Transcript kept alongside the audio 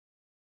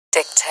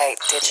Dictate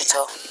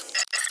Digital.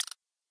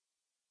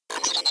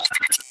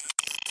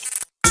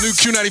 The new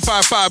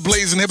Q95.5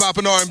 blazing hip-hop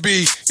and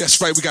R&B.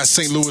 That's right, we got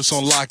St. Louis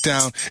on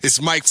lockdown.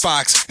 It's Mike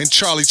Fox and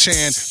Charlie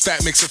Chan,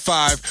 Fat Mix at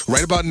 5.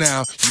 Right about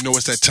now, you know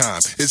it's that time.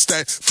 It's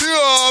that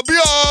BR.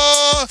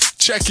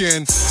 Check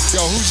in.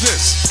 Yo, who's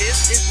this?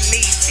 This is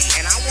Niecy,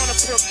 and I want to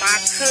put my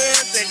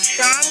cousin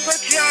Chonga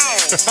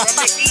Jones from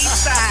the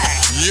east side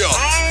Yo.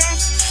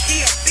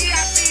 He a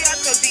B.I.B.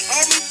 because he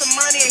owe me some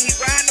money and he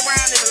riding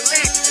around in a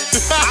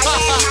Lexus. I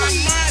want my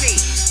money.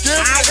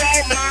 I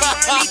want my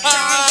money,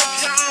 Chonga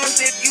Jones.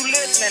 If you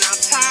listening,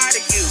 I'm tired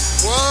of you.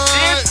 What?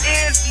 This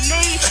is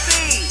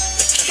Niecy.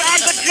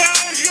 Chonga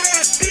Jones, you're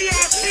a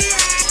B.I.B.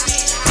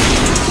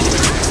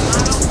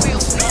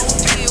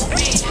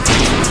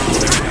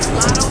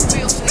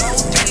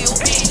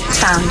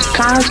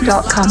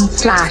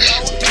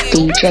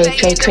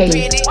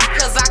 SoundCloud.com/DJJTree.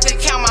 Cause I could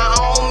count my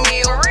own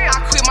meal.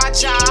 I quit my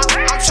job.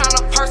 I'm trying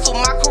to pursue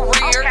my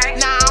career.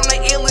 Now I'm the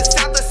illest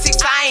out the six.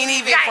 I ain't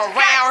even from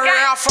around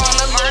here. I'm from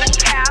the little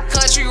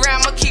country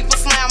rammer. Keep a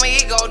slammer.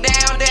 It go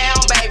down,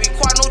 down, baby.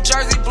 Quad New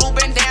Jersey, blue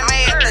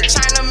bandana. At the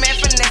Chinaman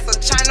finesse a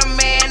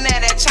Chinaman. Now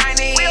that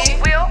China in.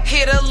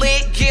 Hit a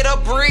lick, get a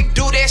brick,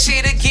 do that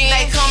shit again.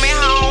 They coming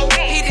home.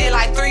 He did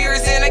like 3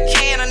 years in a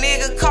can. A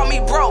nigga call me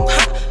broke.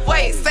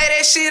 Wait, say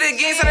that shit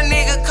again. So the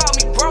nigga call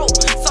me broke.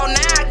 So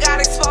now I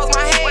gotta expose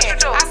my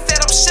hand. I set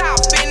up shop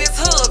in this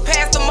hood.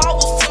 Pass the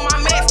mobiles to my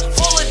mess.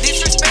 Full of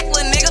disrespect,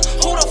 little nigga.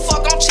 Who the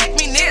fuck gon' check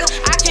me, nigga?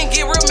 I can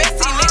get real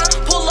messy,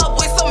 nigga. Pull up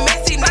with some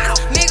messy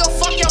niggas. Nigga,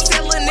 fuck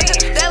yourself, little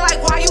nigga. They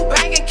like, why you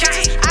banging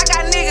kids? I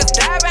got niggas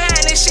die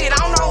behind this shit. I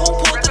don't know who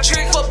pulled the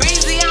trick. For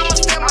BZ, I'ma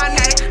step my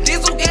nigga.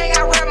 Diesel gang,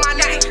 I rap my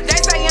nigga.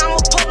 They say I'm a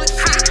public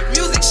figure.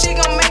 Music, she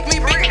gon' make me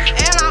bigger.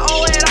 And I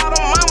owe it all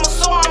to mama,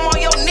 so I'm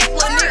on your neck,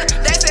 little nigga.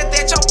 They said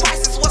that your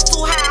prices was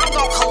too high. I'm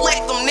gon'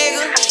 collect them,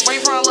 nigga. Where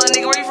you from, little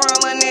nigga? Where you from,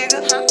 little nigga?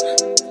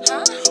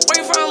 Where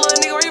you from, little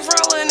nigga? Where you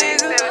from, little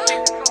nigga?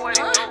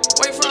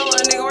 Where you from,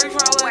 little nigga? Where you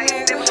from, little nigga?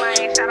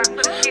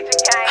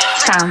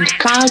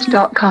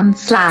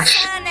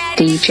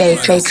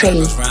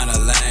 SoundCloud.com/DJJTree. Round a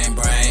lane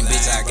brain,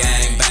 bitch, I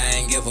gang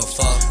bang. Give a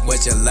fuck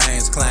what your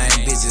lanes claim.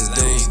 Bitches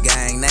dudes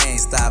gang, they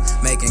ain't stop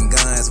making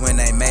guns when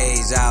they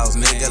made y'all.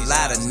 Nigga, a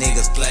lot of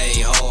niggas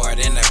play hard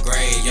in the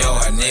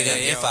graveyard. Nigga,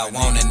 if I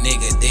want a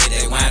nigga dead,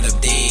 they wind up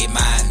dead,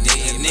 my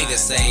nigga. Niggas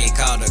say it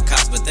call the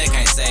cops, but they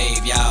can't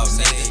save y'all,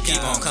 nigga.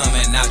 Keep on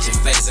coming out your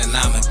face and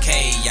I'ma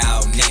K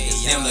y'all,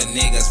 niggas. Them little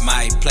niggas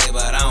might play,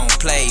 but I don't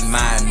play,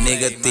 my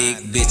nigga. Thick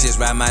bitches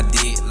ride my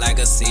dick like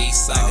a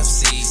seesaw.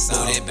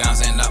 Booty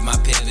bouncing up my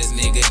pelvis,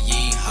 nigga,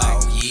 yeehaw.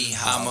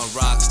 I'm a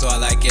rock star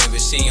like every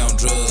she on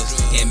drugs.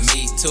 And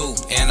me too,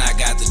 and I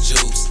got the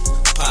juice.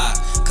 Pop,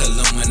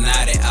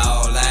 Illuminati,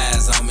 all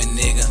eyes on me,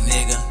 nigga.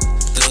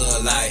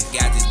 Thug life,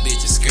 got this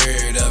bitch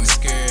scared of me.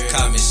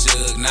 Call me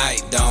Suge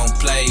Knight, don't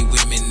play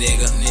with me,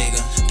 nigga.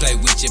 Play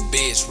with your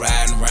bitch,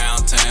 riding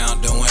around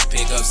town, doing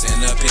pickups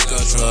in a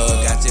pickup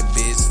truck. Got your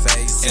bitch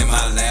face in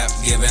my lap,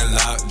 giving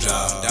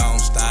lockjaw. Don't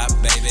stop,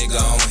 baby,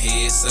 go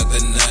ahead, suck the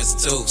nuts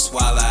too.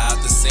 Swallow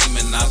out the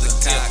semen out the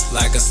tip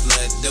like a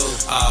slut do.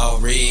 All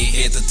red,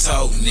 hit the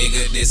toe,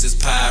 nigga, this is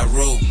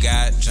Pyro.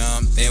 Got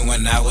jumped in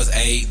when I was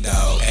 8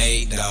 dog.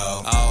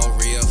 All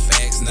real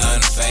facts,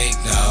 nothing fake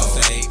dog.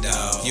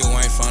 You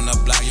ain't from the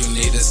block, you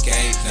need a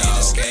skate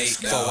dog.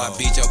 Before I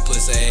beat your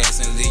pussy ass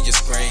and leave you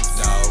scrape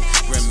dog.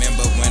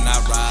 Remember when I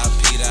robbed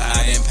Peter,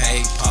 I didn't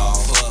pay Paul.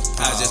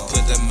 I just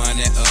put the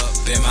money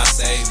up in my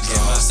safe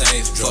drawer.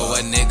 For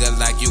a nigga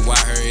like you, I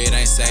heard it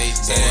ain't safe,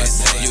 boy.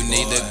 You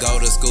need to go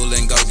to school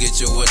and go get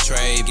you a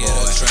trade,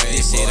 boy.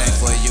 This shit ain't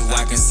for you,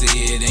 I can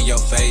see it in your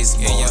face,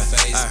 boy.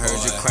 I heard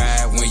you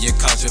cry when you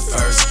caught your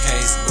first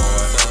case,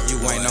 boy. You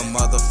ain't no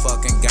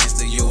motherfucking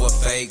gangster, you a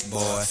fake,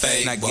 boy.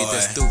 Now get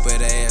that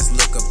stupid ass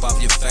look up off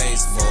your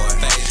face, boy.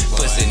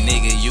 Pussy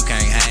nigga, you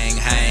can't hang.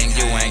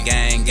 You ain't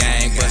gang.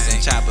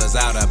 Bustin' choppers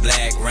out of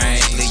black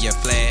rain. Leave your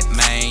flat,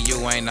 man.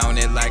 You ain't on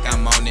it like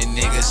I'm on it,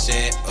 nigga.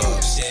 Shit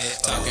up.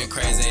 Talking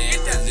crazy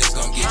after this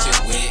gon' get you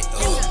wet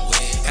up.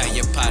 Have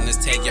your partners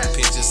take your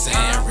pictures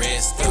saying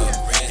rest up.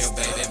 Your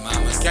baby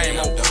mama say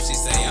I'm dope, she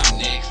say I'm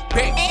next.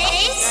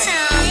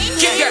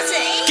 Get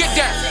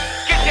that.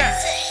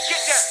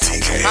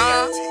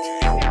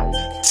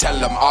 Tell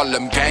them all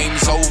them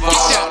games over.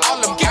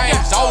 All them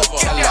games over.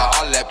 Tell her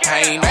all that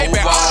pain Baby,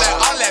 over.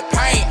 all that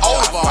pain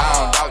over. I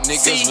found out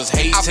niggas was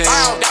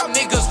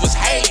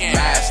hating.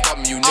 Masked up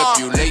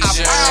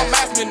manipulation. I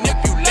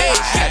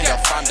had to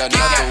find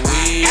another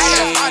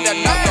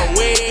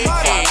way. For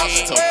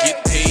us to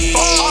get paid.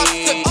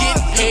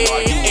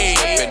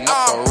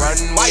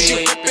 Why you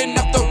ripping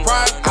up the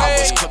runway? I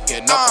was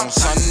cooking up on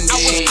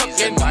Sunday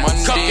and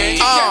Monday.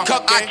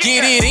 I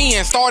get it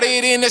in,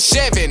 started in the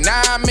Chevy,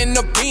 now I'm in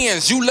the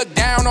Benz. You look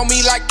down on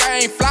me like I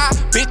ain't fly,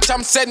 bitch,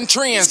 I'm setting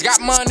trends. Got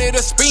money to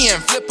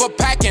spend, flip a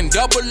pack and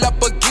double up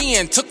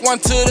again. Took one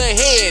to the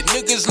head,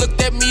 niggas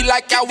looked at me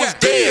like I was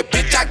dead.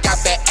 Bitch, I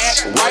got that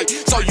act right,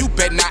 so you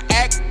better not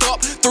act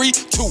up. 3,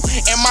 2,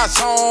 in my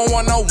zone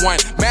 101.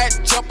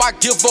 Match up, I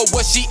give her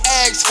what she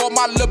asked for.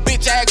 My little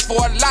bitch asked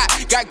for a lot.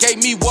 God gave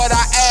me what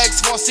I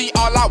asked for. See,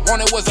 all I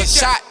wanted was a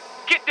shot.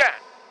 Get down,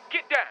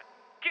 get down,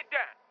 get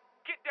down,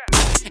 get down.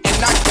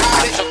 And I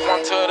got it. Took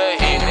one to the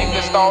head,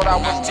 niggas thought I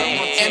was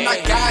dead. And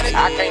I got it.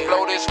 I can't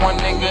blow this one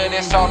nigga,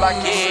 that's all I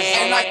get.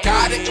 And I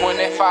got it.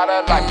 25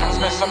 to life,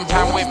 spend some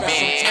time with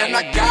me. And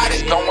I got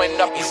it. Going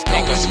up, these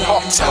niggas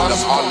fuck. Tell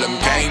them all them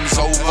games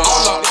over.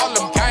 All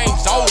them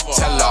games over.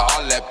 Tell her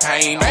all that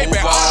pain baby,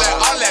 over.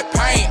 All that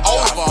pain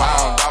over. I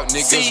found out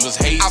niggas was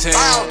hating. I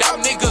found out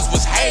niggas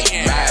was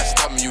hating. Mass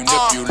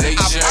manipulation.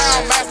 I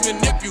found mass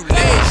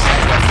manipulation.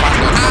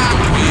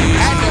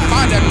 Had to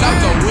find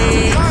another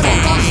way. For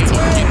us to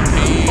get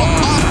paid. For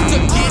us to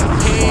get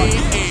paid.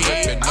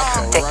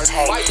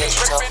 Dictate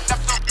digital.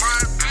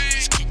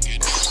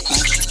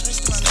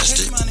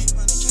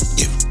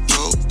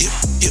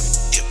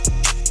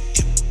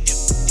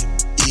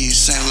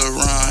 Saint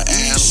Laurent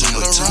and Louis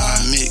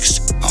Vuitton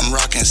mixed. I'm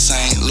rockin'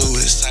 St.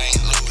 Louis.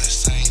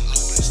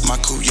 My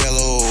coupe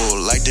yellow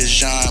like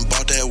Dijon.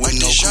 Bought that with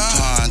no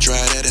coupon. Dry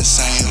that in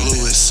St.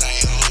 Louis.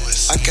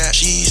 I got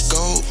cheese,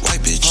 gold,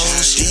 white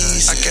bitches,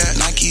 D's. I got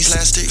Nike's,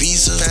 plastic,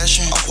 Visa,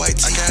 fashion, off-white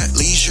tee. I got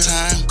leisure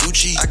time,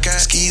 Gucci. I got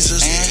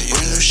skeezers and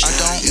brand new shit. I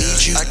don't need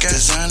you. I got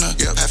designer,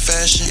 high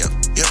fashion.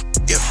 Yep.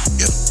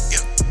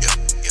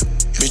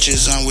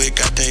 Bitches I'm with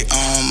got they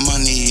own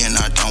money and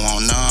I don't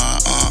want none.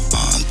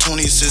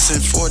 26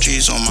 and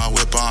 4Gs on my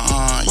whip,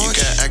 You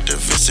got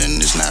activists and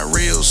it's not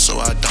real,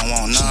 so I don't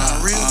want none.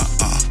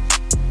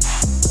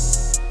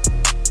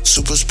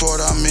 Super Sport,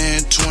 I'm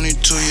in, 22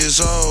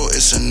 years old.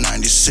 It's a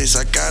 96.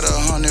 I got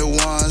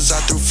 101s, I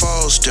threw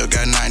 4s, still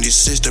got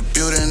 96. The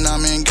building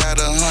I'm in got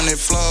 100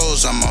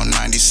 floors, I'm on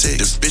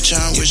 96. The bitch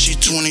I'm with, she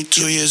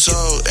 22 years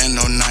old and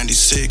no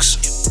 96.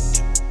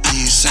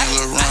 Saint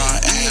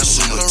Laurent and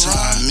Louis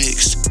Vuitton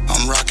mixed.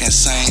 I'm rockin'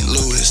 St.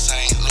 Louis.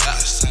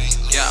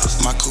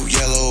 My coupe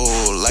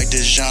yellow like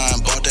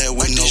Dijon. Bought that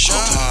with no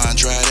coupon.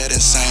 Dry that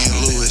in St.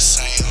 Louis.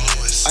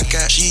 I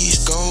got cheese,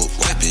 gold,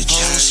 white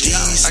bitches,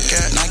 D's. I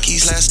got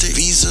Nike's, plastic,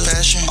 Visa,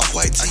 fashion,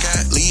 off-white tee. I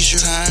got leisure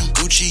time,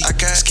 Gucci. I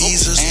got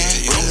skeezers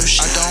and brand new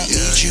shit. I don't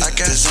need you. I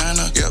got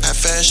designer, high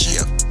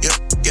fashion. Yep.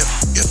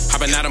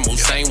 Hopping out of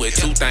Mustang with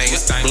 2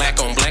 things.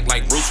 Black on black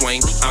like Bruce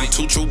Wayne. I'm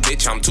too true,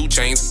 bitch, I'm 2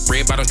 chains.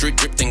 Red bottom drip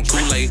in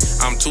Kool-Aid.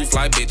 I'm too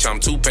fly, bitch, I'm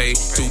too paid.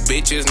 2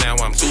 bitches, now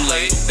I'm too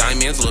late.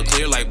 Diamonds look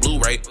clear like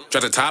Blu-ray.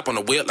 Drop the top on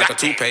the whip like a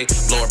toupee.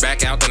 Blow her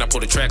back out, then I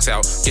pull the tracks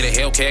out. Get a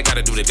Hellcat,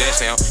 gotta do the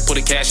dash now. Put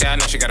the cash out,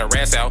 now she got her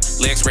ass out.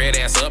 Legs spread,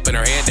 ass up and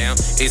her head down.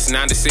 It's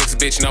 9 to 6,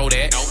 bitch, know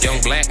that.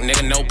 Young black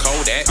nigga, no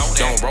Kodak.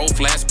 Don't roll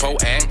flash,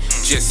 act.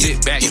 Just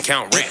sit back and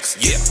count racks,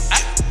 yeah.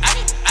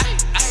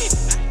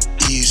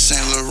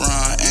 Saint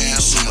Laurent and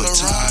Louis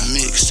Vuitton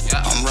mixed.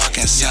 I'm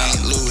rockin'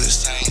 St.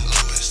 Louis.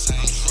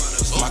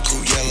 My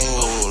coupe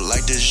yellow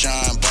like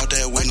Dijon. Bought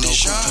that with no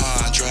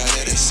coupon. Dry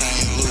that in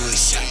St.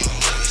 Louis.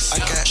 I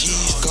got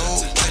cheese,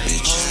 gold, white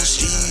bitches,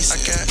 D's. I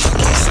got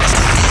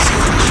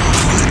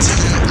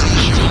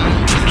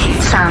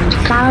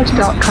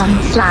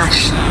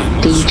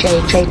SoundCloud.com/DJ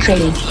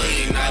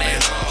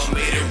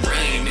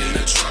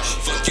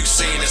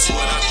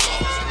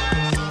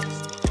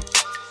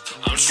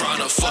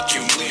Tryna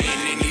fucking win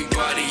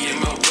anybody in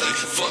my way.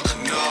 Fuck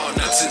no,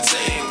 not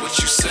today. What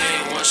you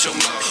saying? Watch your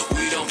mouth.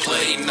 We don't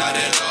play, not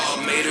at all.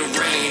 Made it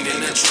rain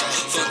in the drop.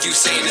 Fuck you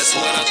saying? That's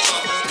what I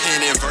thought.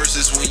 Penning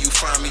verses when you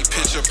find me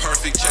picture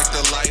perfect. Check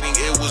the lighting.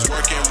 It was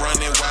working,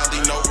 running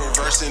wildly, no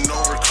reversing,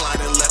 no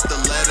reclining. Left the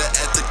letter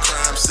at the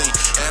crime scene,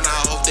 and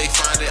I hope they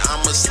find it.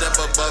 I'm a step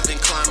above and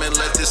climbing.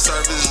 Let this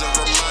serve as a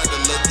reminder.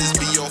 Let this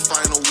be your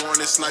final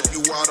warning. Snipe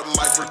you out of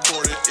mic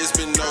recorded. It's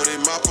been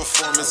noted my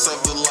performance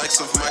of the likes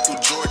of Michael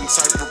Jordan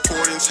type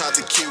reportings. How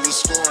the kid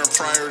was scoring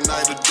prior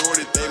night, adored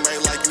it. They may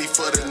like me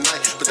for the night,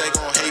 but they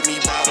gon' hate me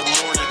by the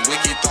morning.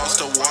 Wicked thoughts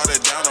to water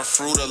down a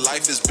fruit of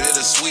life is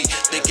bittersweet.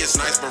 Think it's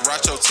nice, but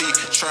rot your teeth.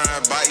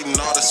 Trying biting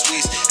all the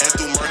sweets. And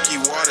through murky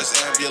waters,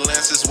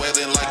 ambulances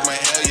wailing like my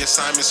hell. Yeah,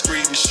 Simon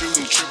Screeding,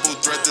 shooting triple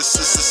threat. The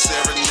sister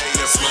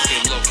serenader.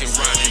 Smoking, looking,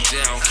 riding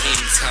down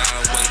King's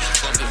Highway.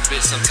 Bumping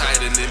bitch, I'm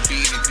tighter than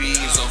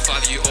BDBs. On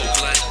 5-year-old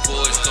black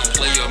boys, don't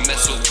play or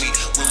mess with we.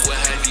 We will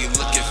have you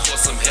looking for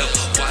some help.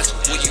 Watch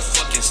where you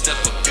fucking step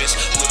a bitch.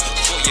 Look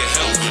for your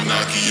help.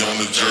 Nike on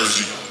the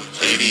jersey.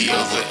 80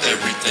 over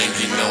everything,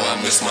 you know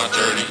I miss my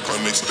dirty.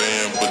 Clinics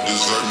stand but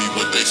desert me,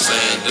 what they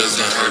saying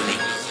doesn't hurt me.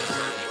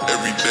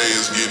 Every day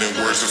is getting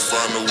worse, and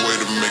find a way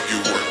to make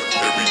it work.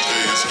 Every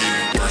day is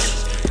getting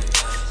worse.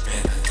 Man,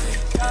 I think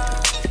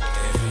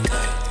every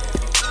night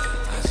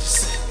I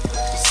just sit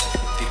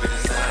deep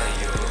inside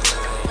you.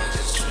 I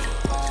just dream,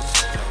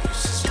 I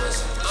just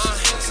wasn't.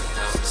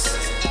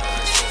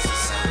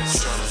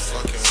 Tryna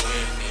fucking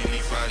win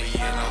anybody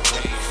in our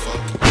way.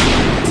 Fuck.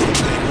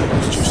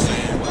 What you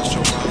saying? What's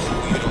your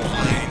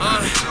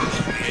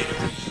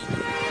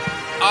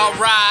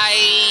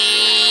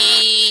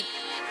Alright.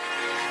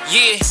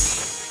 Yeah.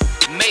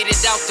 Made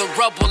it out the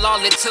rubble, all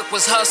it took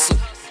was hustle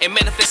and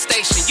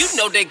manifestation. You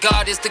know that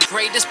God is the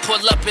greatest. Pull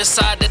up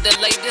inside of the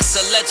latest.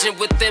 A legend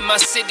within my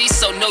city,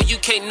 so no, you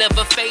can't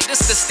never fade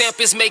us. The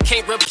stamp is made,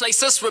 can't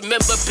replace us.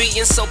 Remember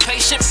being so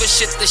patient for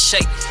shit to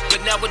shake.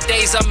 But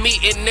nowadays I'm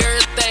eating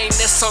everything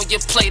that's on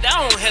your plate.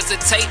 I don't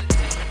hesitate.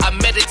 I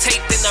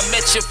meditate, then I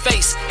met your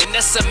face. And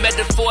that's a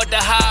metaphor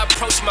to how I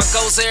approach my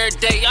goals every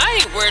day.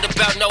 I ain't worried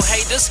about no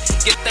haters.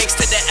 Give thanks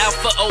to the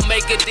Alpha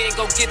Omega, then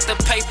go get the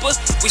paper.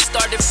 We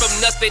started from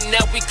nothing,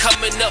 now we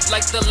coming up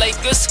like the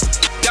Lakers.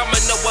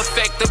 Domino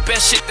effect, the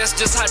best shit, that's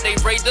just how they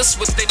rate us.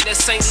 Within that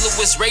St.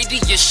 Louis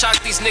radius, shock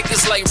these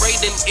niggas like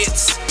Raiden.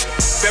 It's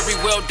very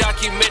well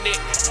documented.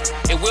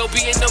 And we'll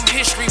be in them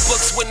history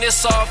books when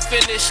it's all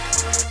finished.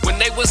 When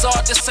they was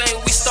all the same,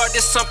 we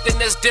started something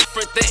that's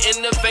different. The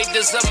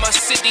innovators of my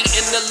city,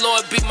 and the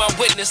Lord be my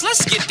witness.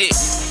 Let's get it.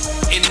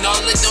 And all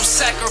of those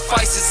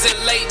sacrifices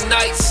and late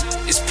nights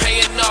is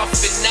paying off,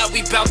 and now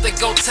we bout to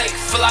go take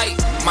flight.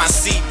 My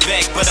seat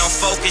back, but I'm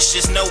focused,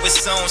 just know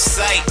it's on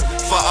sight.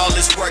 For all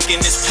this work and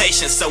this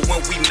patience, so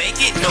when we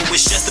make it, know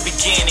it's just the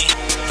beginning.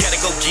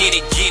 Gotta go get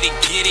it,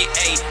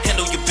 ayy.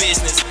 Handle your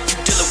business. You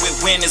dealing with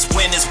winners,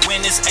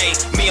 ayy.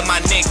 Me and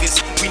my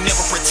niggas, we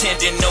never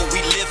pretending, no,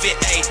 we live it,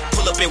 ayy.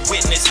 Pull up and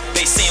witness,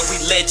 they saying we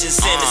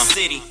legends in the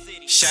city.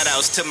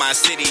 Shoutouts to my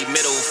city,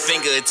 middle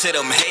finger to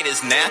them haters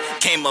now.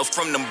 Came up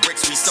from them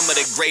bricks, we some of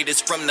the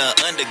greatest from the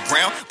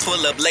underground.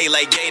 Pull up, lay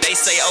like gay, they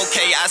say,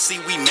 okay, I see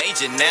we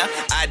major now.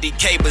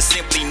 IDK, but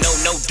simply no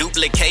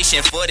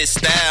duplication for this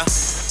style.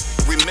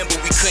 Remember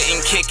we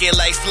couldn't kick it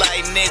like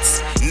fly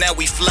knits. Now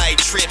we fly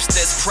trips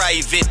that's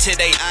private to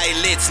they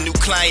eyelids. New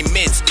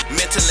climates,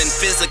 mental and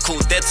physical,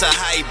 that's a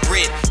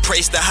hybrid.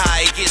 Praise the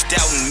highest,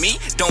 doubting me,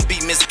 don't be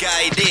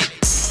misguided.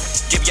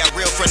 Give y'all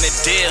real from the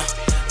deal.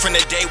 From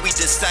the day we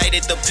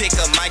decided to pick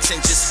up mics and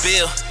just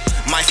spill.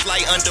 My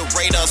flight under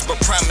radars, but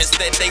promise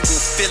that they will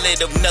feel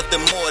it of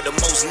nothing more. The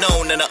most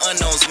known and the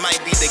unknowns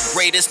might be the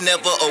greatest,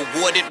 never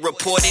awarded,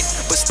 reported,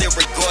 but still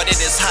regarded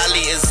as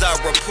highly as our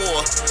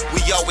rapport.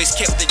 We always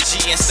kept the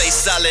G and stay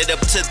solid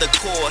up to the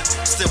core.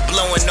 Still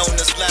blowing on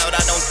us loud,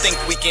 I don't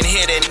think we can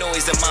hear that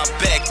noise in my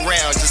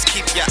background. Just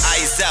keep your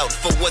eyes out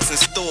for what's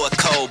in store,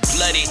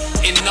 cold-blooded.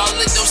 And all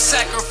of those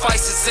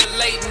sacrifices and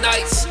late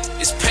nights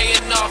is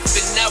paying off,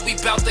 and now we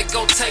bout to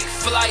go take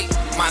flight.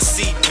 My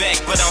seat back,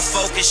 but I'm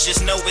focused,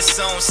 just know it's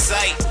on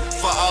sight.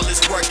 For all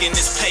this work and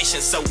this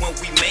patience, so when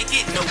we make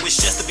it, know it's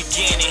just the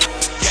beginning.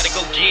 Gotta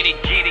go get it.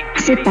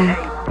 Sit back,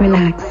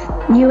 relax.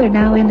 You are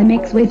now in the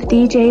mix with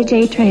DJ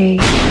J Trey.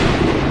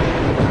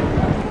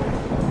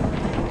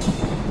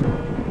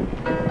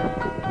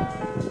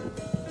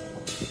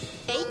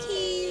 Hey,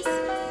 Keys.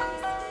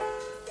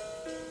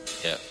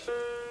 Yeah.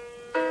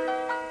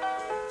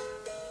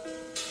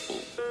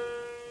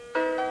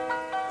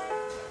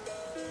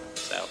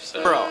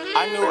 Bro,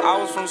 I knew I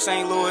was from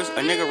St. Louis.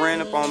 A nigga ran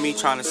up on me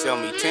trying to sell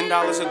me $10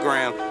 a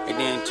gram and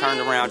then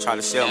turned around trying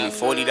to sell me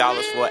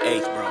 $40 for an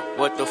eighth, bro.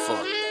 What the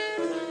fuck?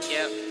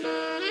 Yep.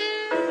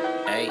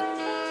 Hey.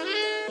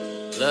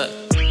 Look.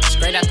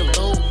 Straight out the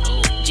blue.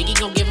 Jiggy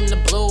gon' give him the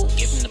blue.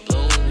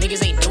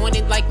 Niggas ain't doing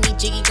it like me.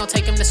 Jiggy gon'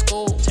 take him to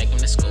school.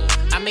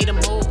 I made a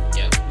move.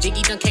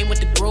 Jiggy done came with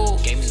the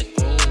groove.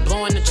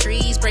 Blowing the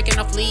trees, breaking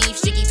off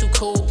leaves. Jiggy too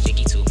cool.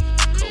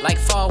 Like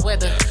fall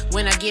weather.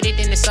 When I get it,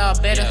 then it's all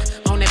better.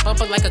 On that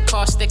bumper like a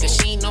car sticker.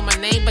 She ain't know my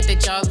name, but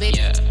that y'all lit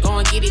it. Go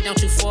and get it, don't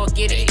you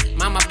forget it.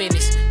 Mind my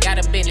business, got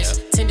a business.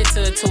 Tended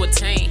to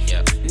attain.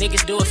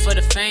 Niggas do it for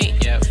the fame.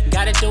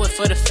 Gotta do it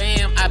for the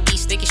fam. I be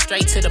sticking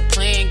straight to the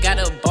plan. Got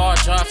a bar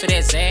draw for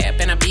that zap.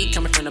 And I be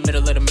coming from the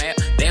middle of the map.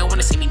 They don't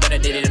wanna see me, but I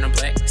did it in a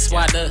black. That's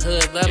why the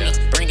hood love me.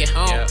 Bring it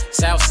home.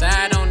 South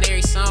side on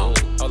every song.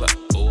 Hold up.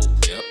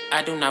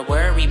 I do not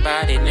worry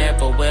about it.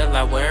 Never will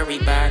I worry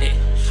about it.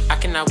 I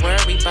cannot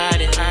worry about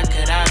it. How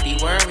could I be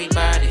worried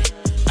about it?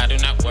 I do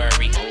not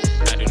worry. I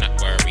do not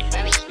worry.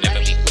 Never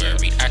be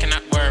worried. I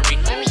cannot worry.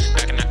 I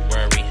cannot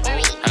worry.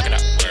 How could I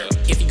worry?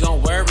 If you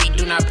gon' worry,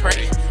 do not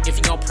pray. If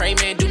you gon' pray,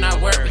 man, do not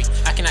worry.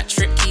 I cannot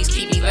trip, keys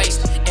keep me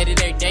laced.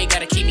 Edit every day,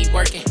 gotta keep me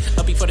working.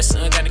 Up before the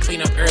sun, gotta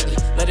clean up early.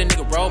 Let a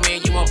nigga roll,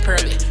 man, you won't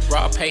pearl it.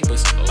 Raw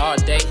papers, all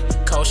day.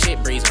 Cold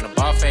shit breeze on the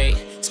ball fade.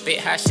 Spit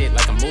hot shit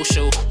like a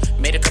mooshu.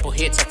 Made a couple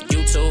hits off of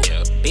YouTube.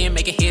 Been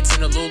making hits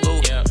in the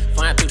Lulu.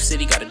 Flying through the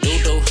city, got a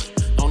doo-doo.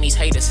 On these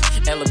haters,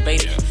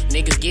 elevated.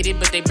 Niggas get it,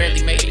 but they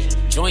barely made it.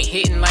 Joint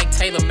hitting like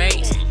Taylor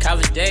made.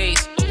 College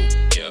days,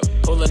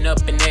 pulling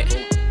up in that.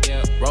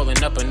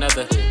 Rolling up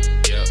another.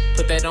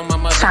 Put that on my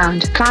mother.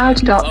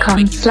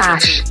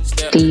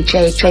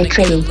 SoundCloud.com/DJ J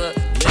Trey.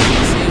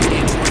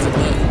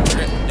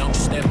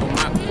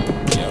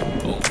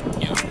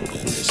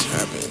 This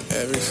happen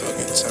every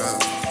fucking time.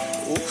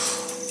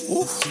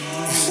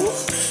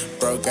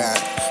 Bro got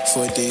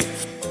 40.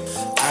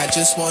 I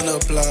just wanna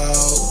blow.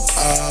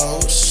 Oh,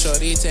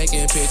 shorty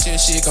taking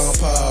pictures, she gon'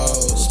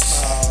 pose.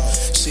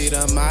 She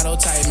the model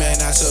type,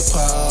 man, I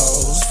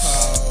suppose.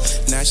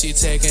 Now she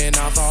taking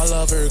off all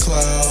of her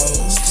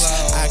clothes.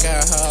 I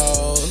got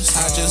hoes,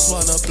 I just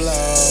wanna blow.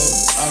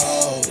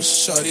 Oh,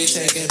 shorty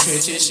taking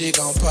pictures, she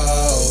gon'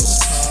 pose.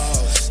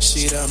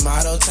 She the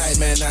model type,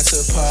 man, I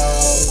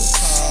suppose.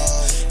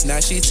 Now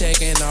she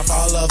taking off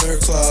all of her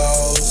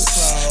clothes.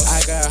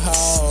 I got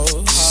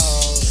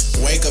hoes.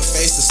 Wake up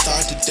face to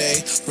start the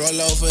day. Roll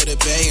over the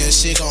bay and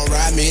she gon'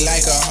 ride me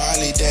like a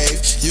Harley Dave.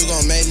 You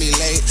gon' make me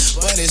late,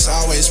 but it's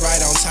always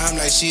right on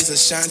time like she's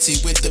Ashanti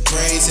with the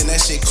braids and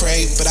that shit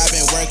crave. But I've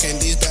been working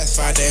these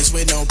past 5 days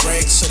with no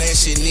breaks, so that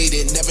shit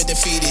needed, never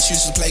defeated.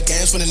 Used to play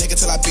games with a nigga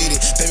till I beat it.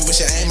 Baby, with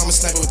your aim, I'm a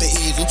sniper with the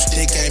eagle.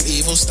 Dick game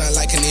evil, stunt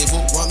like an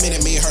evil. Want me to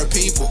meet her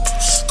people.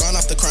 Gone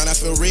off the crown, I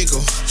feel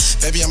regal.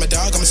 Baby, I'm a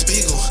dog, I'm a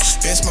Spiegel.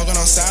 Been smoking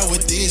on sour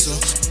with diesel.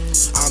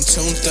 I'm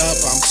tuned up,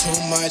 I'm too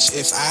much.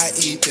 If I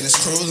eat, then it's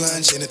crew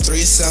lunch. And a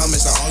threesome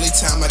is the only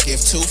time I give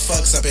 2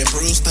 fucks. I've been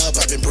bruised up.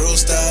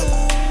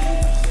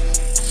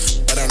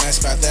 But don't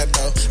ask about that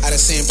though. I done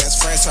seen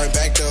best friends turn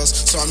back doors,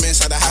 so I'm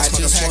inside the house. I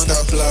just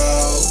wanna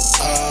blow.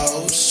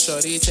 Oh,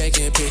 shorty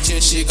taking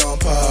pictures, she gon'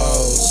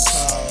 pose.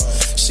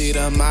 She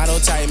the model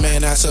type,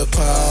 man, I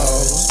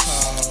suppose.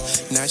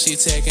 Now she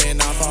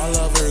taking off all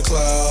of her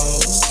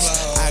clothes.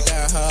 I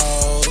got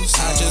hoes,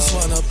 I just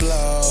wanna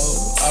blow.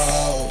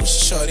 Oh,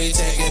 shorty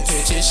taking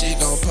pictures, she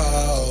gon'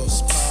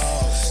 pose.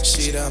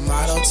 She the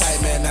model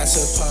type, man, I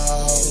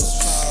suppose.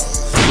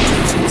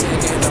 She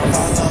taking off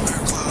all of her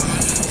clothes.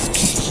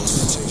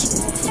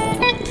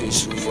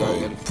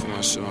 Put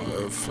my shit on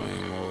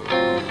airplane mode.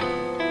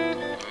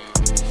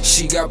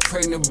 She got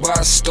pregnant by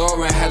a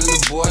star and had an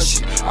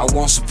abortion. I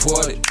won't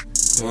support it.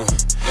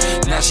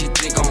 Now she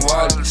think I'm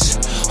heartless.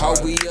 All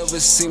we ever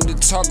seem to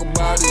talk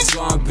about is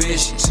our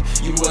ambitions.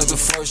 You was the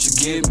first to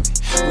give me.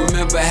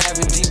 Remember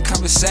having deep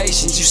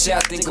conversations. You say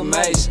I think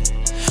amazing.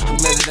 I'm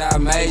glad that I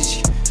made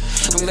you.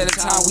 I'm glad the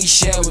time we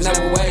shared was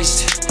never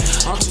wasted.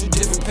 On 2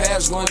 different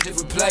paths, going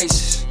different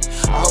places.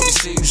 I hope to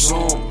see you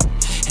soon.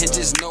 And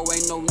just know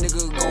ain't no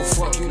nigga gon'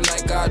 fuck you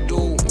like I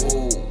do.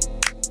 Ooh.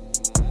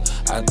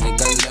 I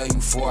think I love you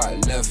before I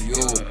left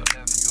you.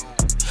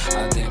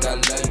 I think I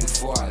love you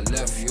before I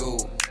left you.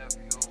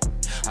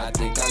 I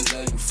think I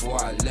love you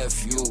before I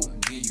left you.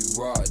 Give you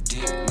raw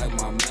dick like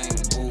my main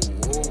boo.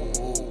 Ooh,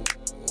 ooh,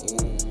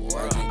 ooh.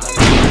 I think I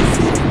love you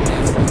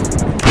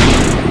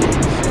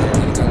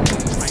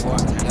before I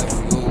left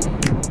you.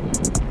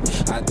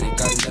 I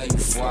think I love you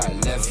before I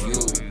left you.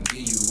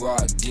 Give you raw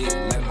dick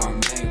like my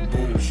main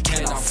boo.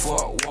 Can I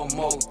fuck one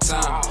more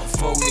time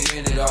before we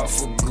end it off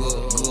for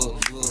good?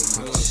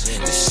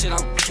 This shit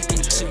I'm kicking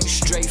to you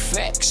straight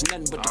facts,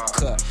 nothing but the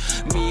cut.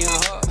 Me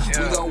and her, we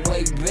go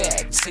way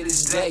back. To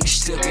this day,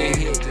 still can't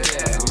hit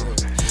that.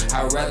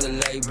 I'd rather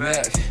lay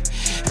back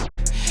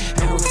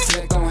and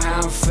reflect on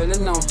how I'm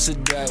feeling on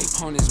today.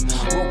 On this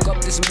morning, woke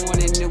up this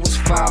morning, it was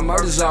 5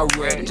 murders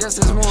already. Just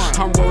this morning,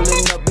 I'm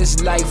rolling up, it's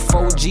like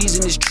 4 G's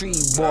in this tree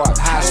bark.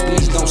 High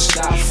speeds don't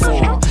stop for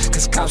 'em,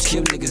 cause cops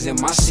kill niggas in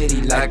my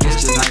city like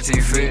it's the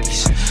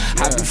 1950s.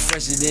 I be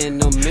fresher than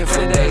them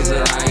Memphis days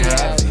that I ain't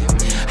happy.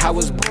 I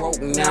was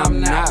broke, now I'm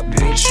not,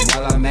 bitch,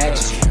 while I'm at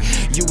you.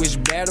 You wish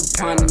bad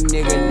upon a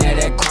nigga, now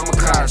that karma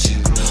caught you.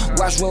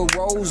 Watch what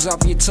rolls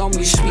off, you told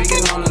me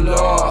speaking on the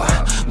law.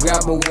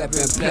 Grab a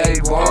weapon, play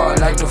ball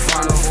like the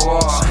Final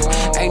Four.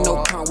 Ain't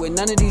no count with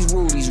none of these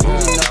rulies,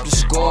 rolling up the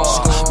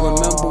score.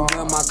 Remember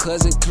when my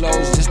cousin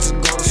closed just to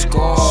go to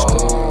score.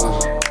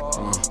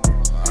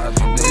 I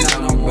think they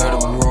let me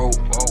better roll.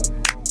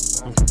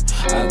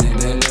 I think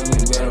they let me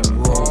better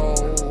roll.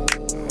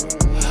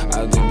 I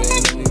think they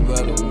let me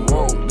better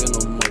roll than a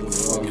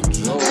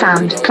motherfucking joke.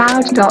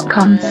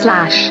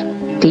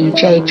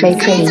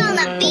 SoundCloud.com/DJJT.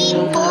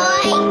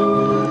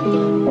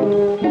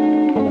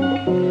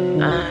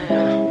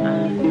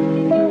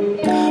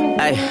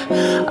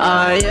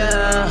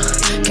 Yeah,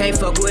 can't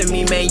fuck with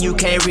me, man, you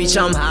can't reach,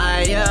 I'm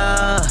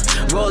higher.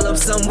 Roll up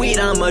some weed,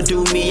 I'ma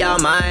do me,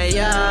 I'm my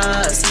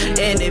ass.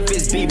 And if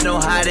it's beef, no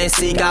hide and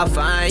seek, I'll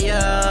find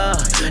ya.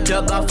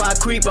 Duck off, I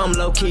creep, I'm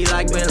low-key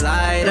like Bin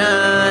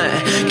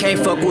Laden. Can't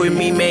fuck with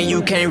me, man,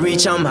 you can't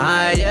reach, I'm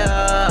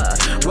higher.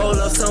 Roll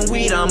up some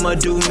weed, I'ma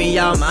do me,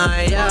 I'm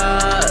my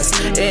ass.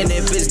 And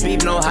if it's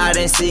beef, no hide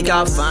and seek,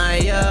 I'll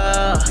find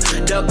ya.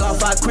 Duck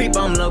off, I creep,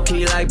 I'm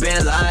low-key like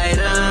Bin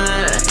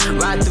Laden.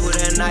 Ride through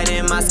the night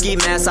in my ski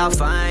mask, I'll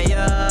find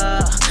ya.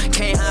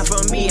 Can't hide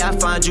from me, I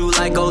find you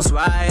like Ghost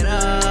Rider.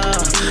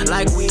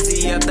 Like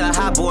Weezy up the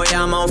hot boy,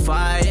 I'm on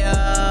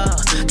fire.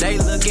 They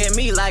look at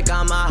me like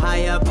I'm a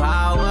higher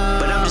power,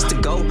 but I'm just a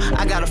goat.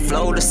 I got a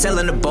flow to sell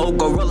in the boat.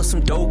 Go roll up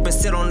some dope and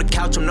sit on the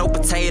couch. I'm no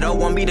potato.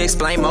 Want me to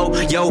explain more?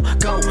 Yo,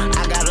 go.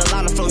 I got a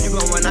lot of flow. You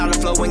gon' run out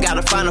of flow and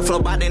gotta find a flow.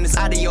 By then it's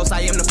adios.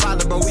 I am the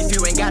father, bro. If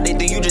you ain't got it,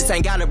 then you just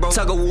ain't got it, bro.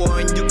 Tug of war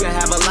and you can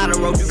have a lot of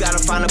rope. You gotta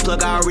find a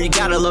plug. I already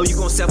got a low. You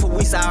gon' sell for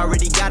weeks. I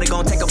already got it.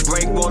 Gon' take a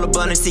break. Roll a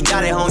blunt and see.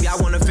 Got it home.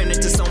 Y'all wanna finish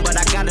the song, but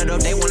I got it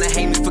up. They wanna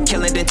hate me for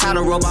killing. Then tie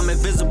the rope. I'm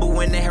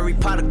invisible in the Harry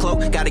Potter cloak.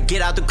 Gotta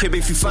get out the crib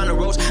if you find a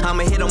roach.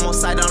 I'ma hit them on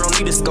sight. I don't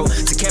need a scope.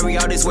 To carry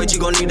all this weight, you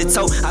gon' need a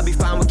toe. I be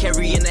fine with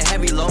carrying the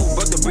heavy load.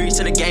 Broke the bridge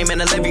to the game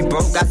and the levee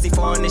broke. I see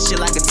far in this shit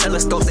like a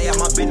telescope. Stay out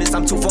my business,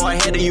 I'm too far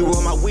ahead of you.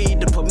 Roll my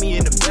weed to put me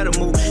in a better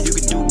mood. You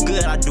can do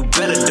good, I do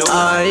better, though.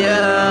 Oh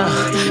yeah,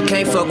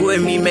 can't fuck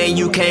with me, man,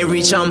 you can't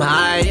reach, I'm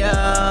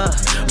higher.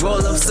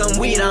 Roll up some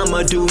weed,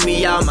 I'ma do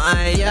me all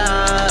my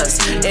ass.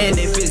 And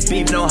if it's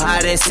beef, no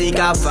hide and seek,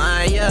 I'll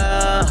find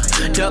ya.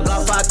 Duck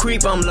off, I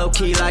creep, I'm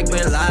low-key like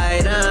Bin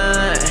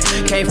Laden.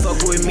 Can't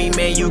fuck with me,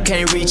 man, you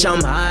can't reach,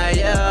 I'm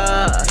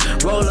higher.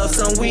 Roll up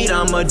some weed,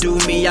 I'ma do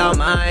me all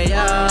my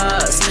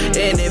ass.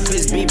 And if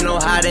it's beef, no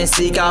hide and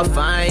seek, I'll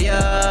find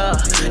ya.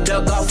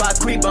 Duck off, I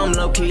creep, I'm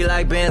low-key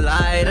like Bin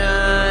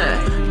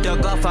Laden.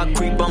 Duck off, I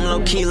creep, I'm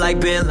low-key like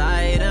Bin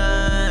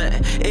Laden.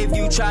 If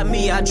you try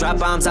me, I drop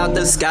bombs out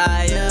the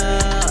sky, yeah.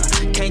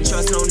 Can't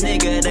trust no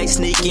nigga, they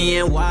sneaky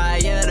and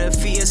wire. The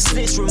fear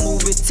snitch,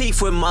 remove his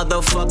teeth with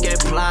motherfucking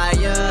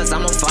pliers.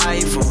 I'm on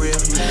fire for real,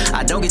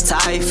 I don't get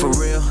tired for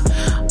real.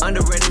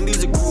 Underrated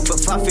music group,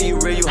 if I feel you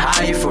real, you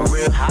high for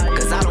real.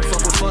 Cause I don't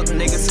fuck with fuck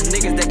niggas,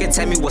 niggas that can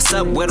tell me what's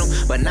up with them.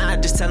 But now I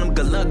just tell them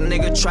good luck,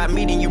 nigga. Try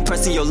me, then you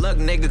pressing your luck,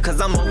 nigga.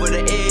 Cause I'm over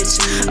the edge,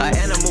 an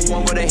animal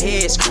over the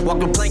hedge. Walk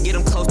the plank, get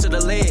him close to the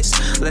ledge.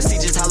 Let's see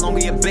just how long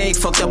we a big.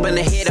 Fucked up in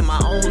the head in my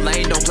own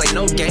lane. Don't play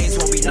no games,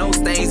 won't be no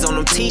stains on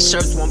them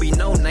t-shirts, won't be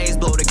no names.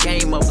 Blow the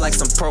game up like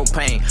some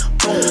propane.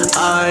 Boom.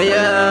 Oh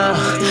yeah,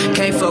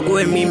 can't fuck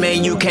with me,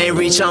 man, you can't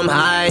reach, I'm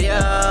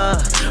higher.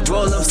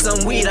 Roll up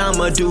some weed,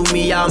 I'ma do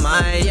me all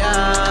my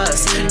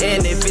ass.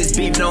 And if it's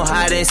beef, no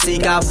hide and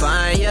seek, I'll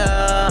find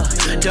ya.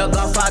 Duck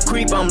off, I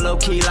creep, I'm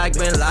low-key like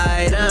Bin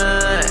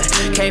Laden.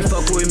 Can't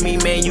fuck with me,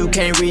 man, you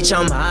can't reach,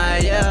 I'm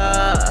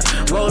higher.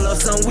 Roll up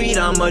some weed,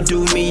 I'ma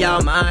do me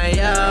all my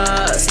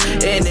ass.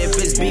 And if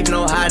it's beef,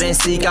 no hide and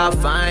seek, I'll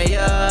find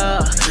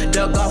ya.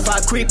 Duck off, I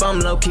creep, I'm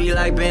low-key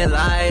like Bin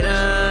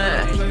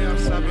Laden.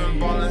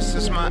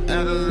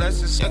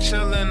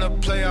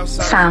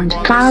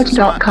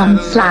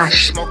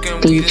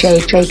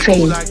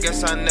 SoundCloud.com/DJJTrain. I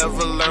guess I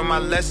never learned my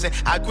lesson.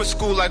 I quit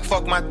school like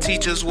fuck my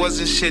teachers.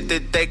 Wasn't shit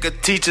that they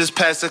could teach us.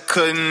 Pastor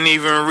couldn't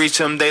even reach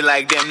them. They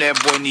like, damn, that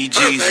boy need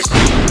Jesus.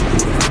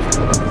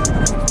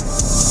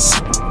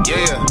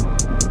 Yeah.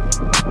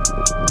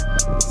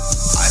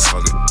 I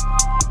fuck it.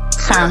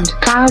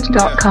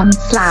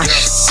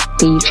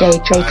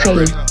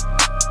 SoundCloud.com/DJJTrain.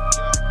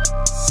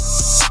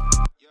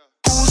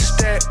 Who's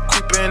that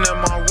creeping in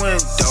my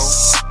window?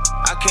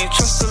 I can't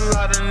trust a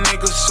lot of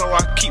niggas, so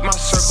I keep my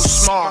circle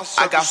small.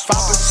 I got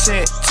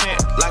 5%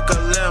 tint like a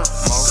limo,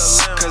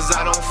 cause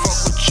I don't fuck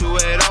with you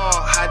at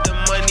all. Hide the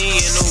money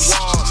in the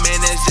wall,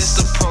 man, that's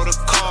just the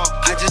protocol.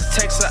 I just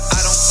text her,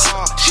 I don't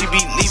call. She be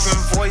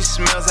leaving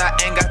voicemails, I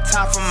ain't got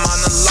time for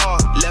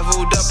monologue.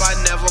 Leveled up, I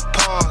never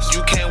pause.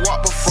 You can't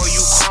walk before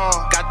you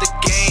crawl. Got the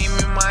game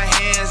in my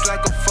hands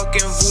like a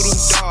fucking voodoo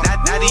doll.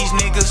 Now these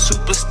niggas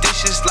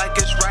superstitious like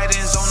it's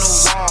writings on the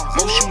wall.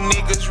 Most you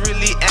niggas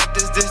really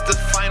act as this the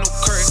final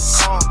curtain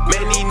call.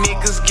 Many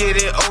niggas get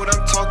it old,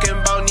 I'm talking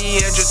about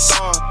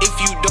Neanderthal. If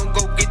you don't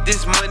go get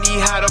this money,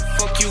 how the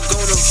fuck you go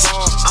to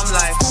fall? I'm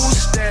like,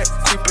 who's that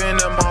creeping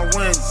in my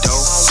window?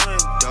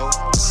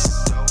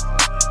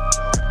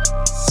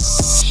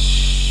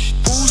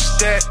 Who's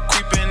that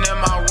creeping in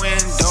my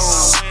window?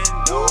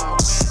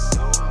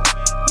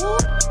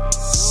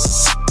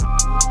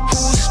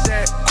 Who's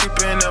that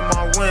creeping in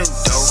my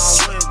window?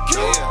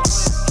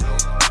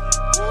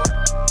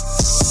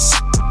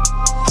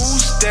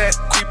 Who's that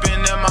creeping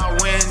in my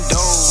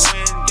window?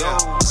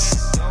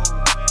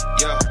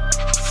 Yeah,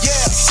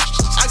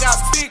 I got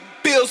big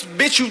bills,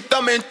 bitch, you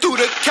thumbing through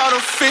the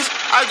counterfeits.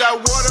 I got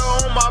water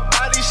on my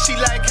body, she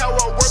like how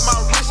I work my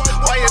wrist.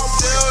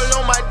 YSL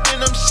on my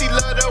denim, she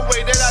love the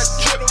way that I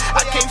drip.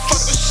 I can't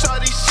fuck with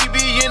shawty, she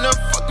be in a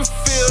fucking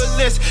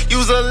feelings.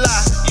 Use a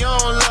lie, you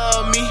don't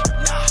love me,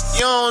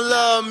 you don't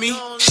love me.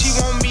 She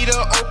want me to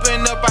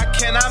open up, I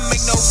cannot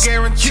make no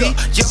guarantee.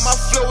 Yeah, my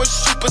flow is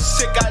super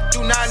sick, I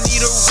do not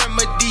need a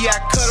remedy. I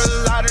cut a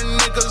lot of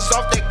niggas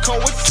off that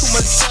cold with too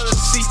much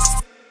jealousy.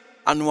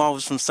 I knew I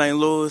was from St.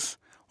 Louis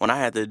when I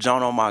had to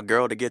joan on my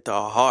girl to get to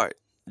her heart.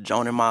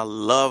 Joan in my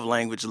love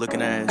language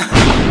looking at it.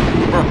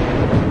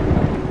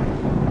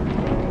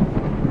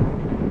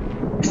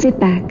 Sit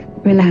back,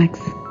 relax.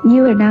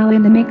 You are now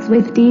in the mix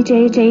with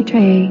DJ J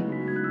Trey.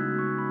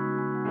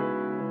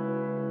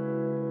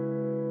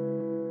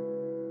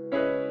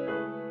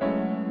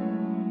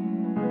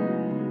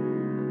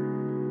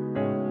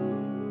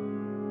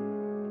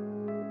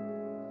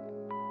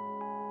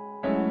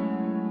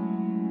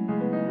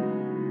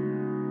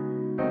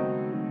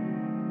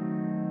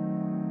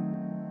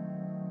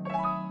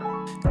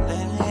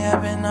 Lately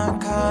I've been all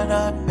caught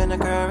up in the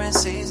current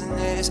season.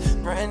 It's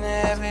brand new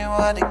every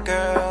water,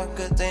 girl.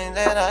 Good thing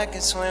that I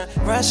can swim.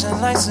 Rushing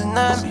like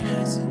tsunami,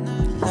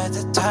 let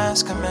the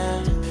tides come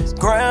in.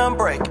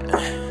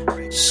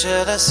 Groundbreaking,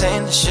 should've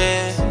seen the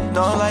shit.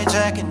 Don't like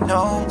Jack and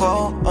no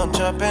boat, I'm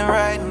jumping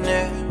right in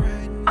there.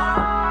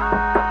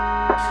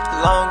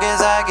 Long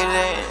as I get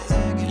in.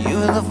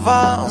 You the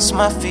Voss,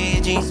 my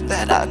Fiji,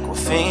 that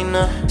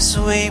Aquafina.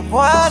 Sweet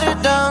water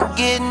don't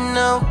get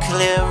no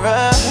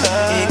clearer.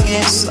 It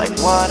gets like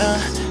water,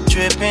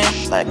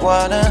 dripping like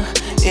water.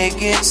 It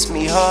gets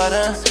me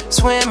harder,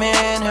 swimming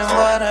in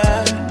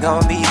water.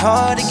 Gonna be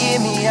hard to get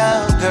me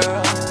out,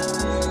 girl.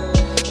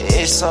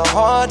 It's so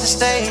hard to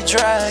stay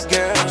dry,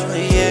 girl,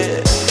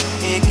 yeah.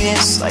 It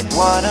gets like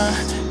water,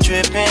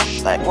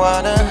 dripping like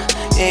water.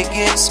 It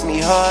gets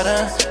me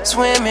harder,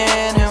 swimming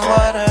in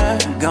water.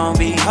 Gonna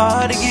be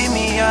hard to get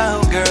me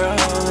out, girl,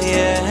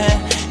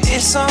 yeah.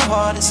 It's so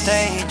hard to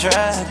stay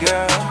dry,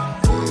 girl.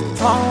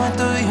 Flowing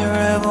through your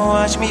river,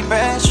 watch me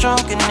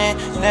backstroking it.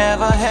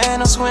 Never had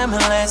no swimming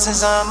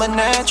lessons, I'm a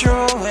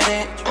natural with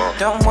it.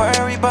 Don't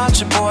worry about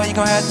your boy, you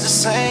gon' have to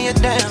say your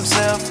damn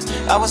self.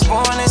 I was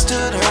born next to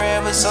the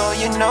river, so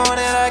you know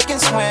that I can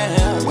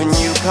swim. When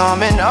you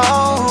coming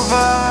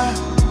over,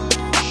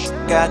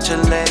 got your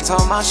legs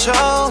on my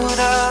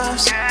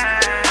shoulders.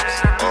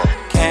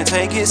 Can't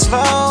take it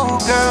slow,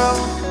 girl.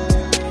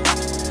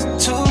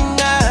 Tonight.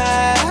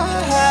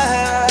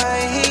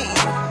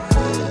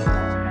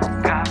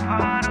 Got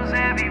puddles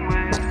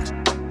everywhere.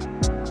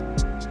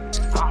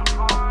 I'm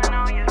pulling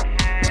on your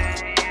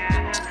hair,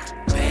 yeah.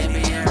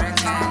 Baby, you're a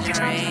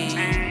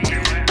tangerine,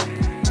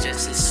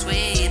 just as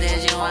sweet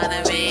as you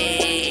wanna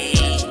be.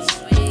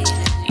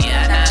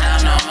 Yeah, that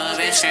I'm no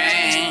movie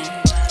screen,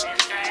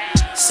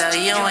 so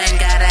you ain't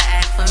gotta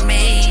act for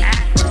me.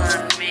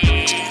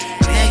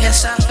 Niggas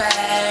so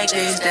fake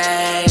these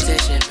days,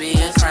 it should be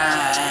a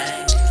crime.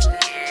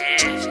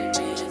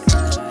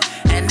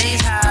 And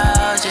these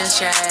hoes just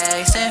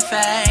chasing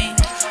fame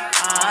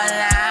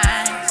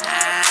online.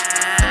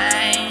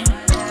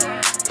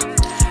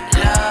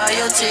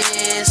 Loyalty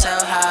is so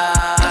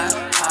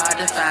hard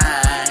to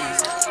find.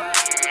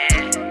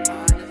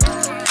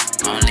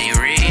 Only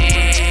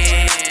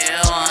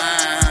real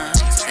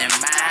ones in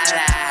my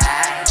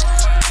life,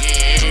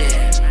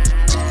 yeah.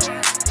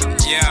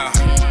 Yeah,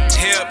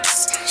 hips,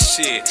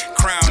 shit,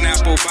 crown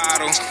apple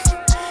bottle,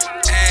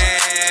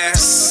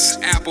 ass,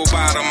 apple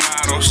bottom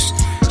models.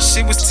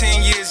 She was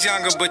 10 years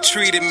younger but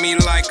treated me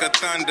like a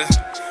thunder.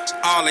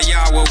 All of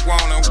y'all would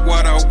want her,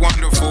 what a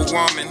wonderful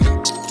woman.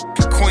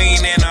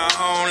 Queen in her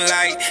own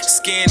light,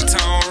 skin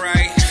tone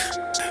right,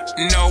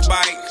 no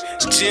bite.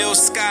 Jill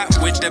Scott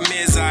with the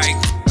Mizite.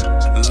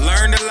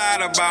 Learned a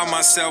lot about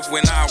myself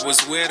when I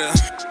was with her.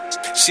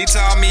 She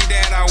taught me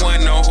that I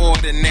wasn't no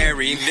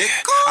ordinary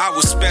nigga. I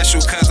was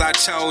special cause I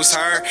chose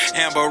her,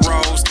 Amber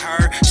Rose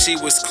her. She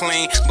was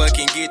clean but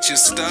can get you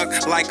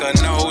stuck like a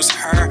nose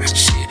her.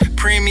 Shit,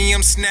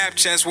 premium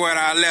Snapchat's what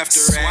I left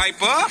her at.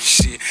 Swipe up?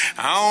 Shit,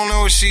 I don't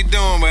know what she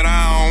doing but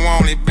I don't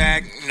want it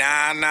back.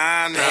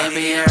 Nah.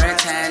 Baby, you're a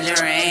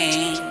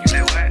tangerine,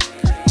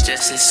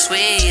 just as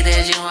sweet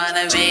as you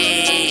wanna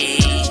be.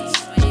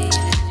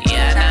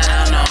 Yeah, that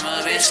I'm no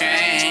movie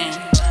screen,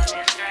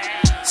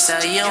 so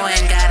you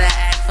ain't gotta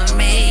act for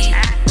me.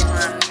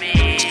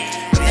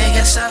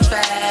 Niggas so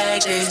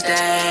fake these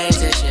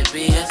days, it should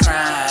be a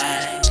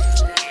crime.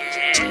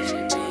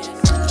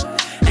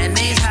 And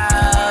these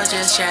hoes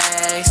just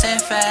chasing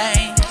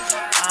fame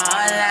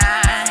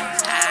online.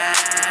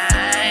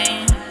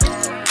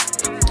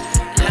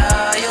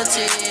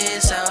 Loyalty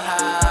is so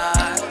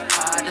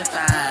hard to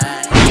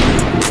find.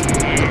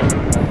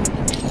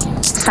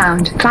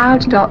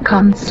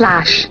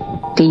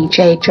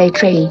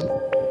 SoundCloud.com/DJJ3.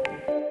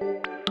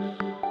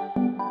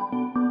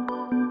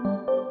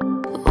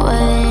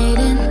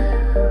 Waiting,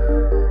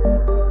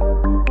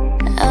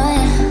 oh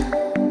yeah.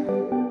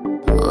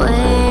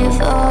 Wait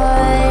for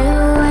you,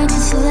 wait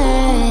till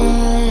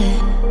late.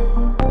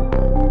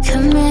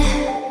 Come here.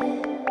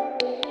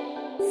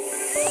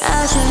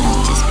 I'll try to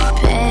just be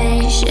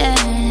patient,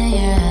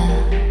 yeah.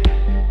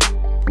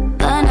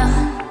 But no,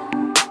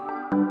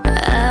 I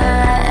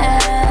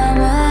am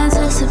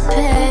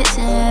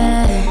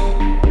anticipating.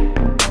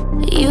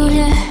 You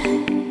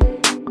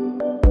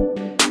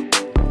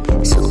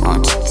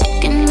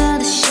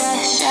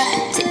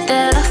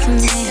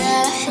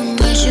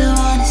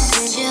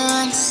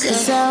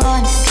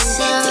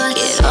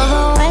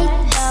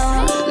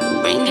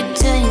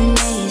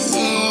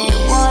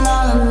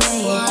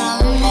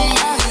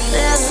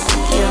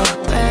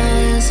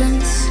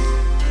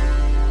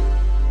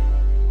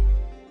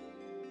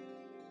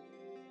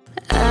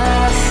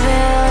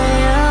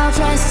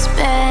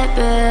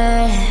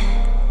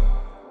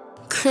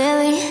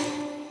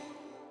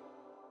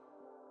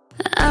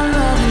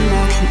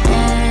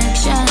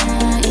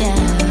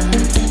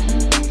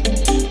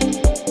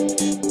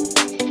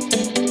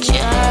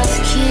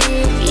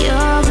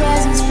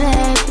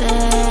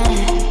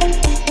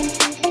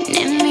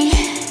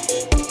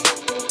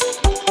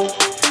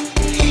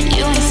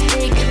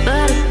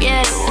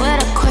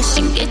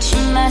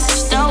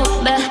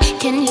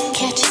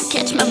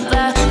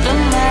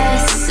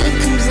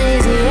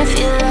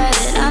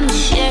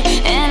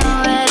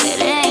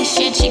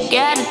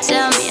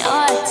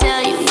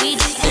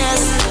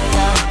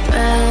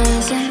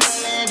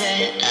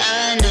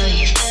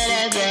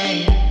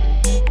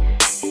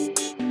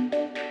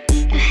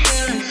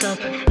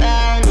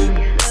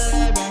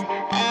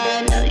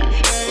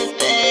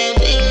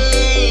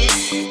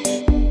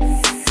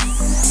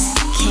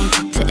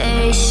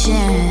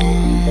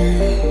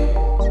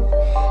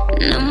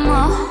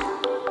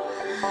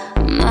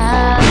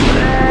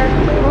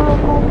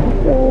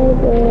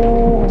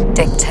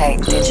Hey,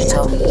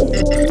 digital.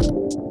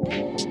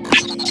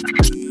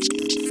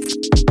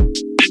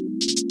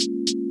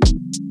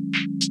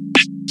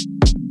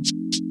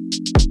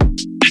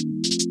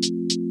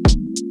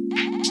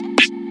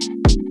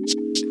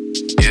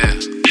 Yeah.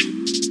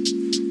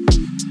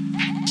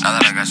 Now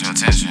that I got your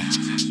attention.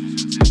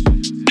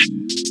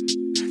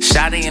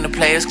 Shotty in the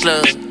Players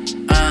Club.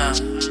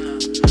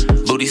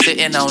 Booty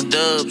sitting on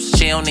dubs.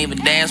 She don't even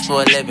dance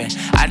for a living.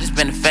 I just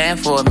been a fan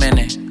for a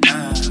minute.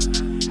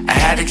 I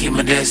had to keep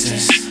my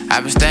distance. I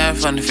been staring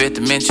from the fifth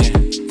dimension.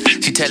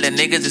 She tellin'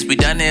 niggas it's be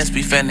done, it's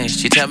be finished.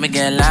 She tell me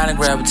get in line and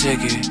grab a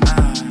ticket.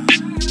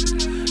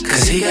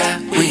 Cause we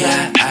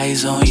got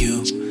eyes on you,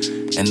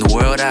 and the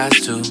world eyes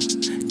too.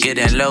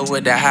 Getting low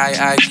with that high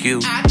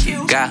IQ.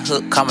 Got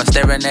hooked, coming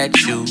staring at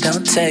you.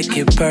 Don't take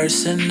it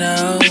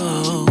personal.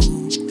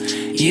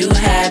 You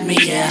had me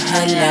at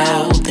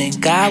hello.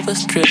 Think I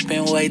was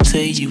tripping, wait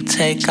till you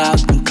take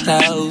off them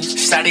clothes.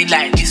 Shawty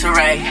like Lisa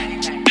Ray.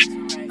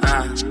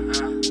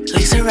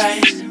 Lisa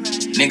Ray.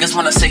 Niggas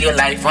wanna see your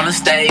life on the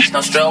stage. No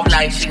strobe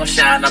light, she gon'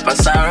 shine up her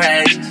sun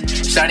rays.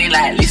 Shawty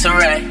like Lisa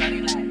Ray.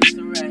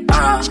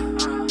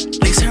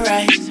 Lisa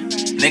Ray.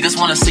 Niggas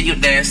wanna see you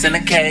dance in the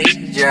cage.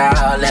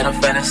 Yeah, let them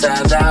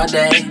fantasize all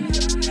day.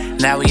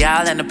 Now we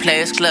all in the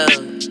Players Club.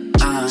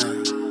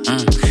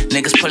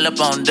 Niggas pull up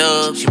on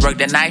dubs. She work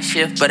that night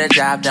shift, but her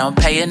job don't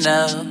pay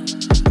enough.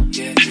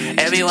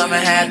 Every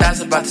woman had thoughts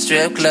about the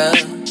strip club.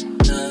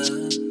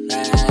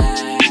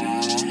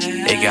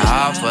 It get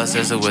hard for a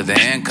sister with the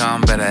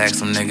income. Better ask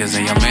some niggas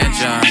in your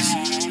mentions.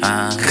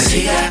 Cause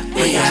we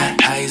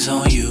got eyes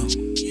on you,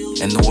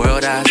 and the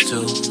world eyes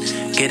too.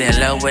 Get in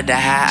love with the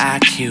high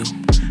IQ.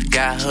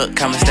 Got hooked,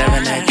 coming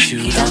staring at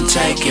you. Don't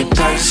take it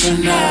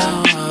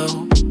personal.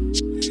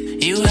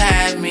 You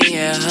had me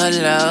at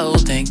hello.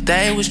 Think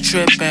they was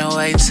tripping,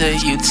 wait till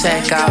you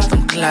take off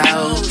them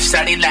clothes.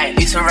 Shawty like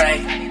Lisa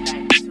Ray.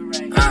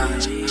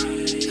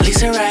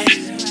 Lisa Ray.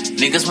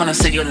 Niggas wanna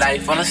see your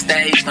life on the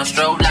stage. No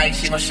strobe light,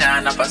 she gon'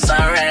 shine up her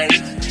sun rays.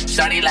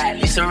 Shawty like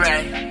Lisa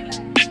Ray.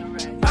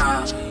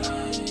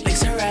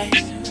 Lisa Ray.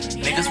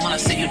 Niggas wanna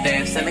see you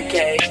dance in the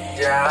cage.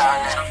 Yeah,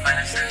 let them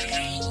fantasize.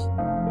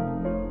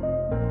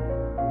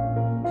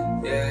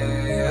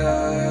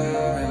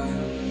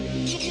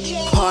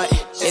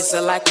 It's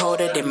a lot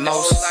colder than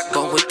most.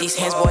 But with these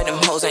hands, boy, them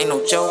hoes ain't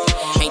no joke.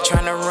 Ain't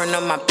tryna run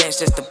up my bench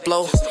just to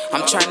blow.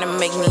 I'm tryna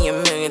make me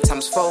 1,000,000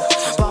 times 4.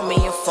 Bought me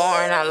a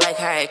foreign, I like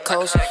how it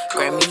costs.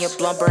 Grab me a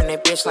blunt, burn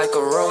that bitch like a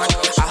rose.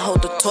 I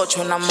hold the torch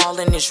when I'm all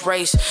in this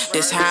race.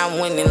 This how I'm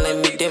winning, let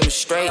me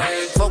demonstrate.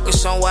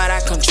 Focus on what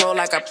I control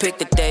like I pick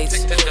the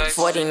dates.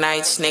 40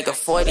 nights, nigga,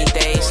 40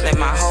 days. Let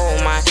my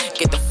whole mind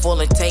get the full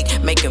intake.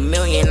 Make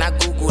 1,000,000, I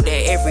Google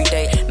that every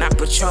day. Not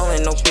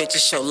patrolling no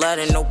bitches, show love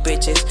to no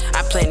bitches.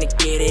 I plan to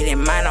get it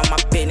and mind on my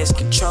business.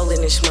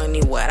 Controlling this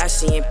money, what I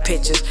see in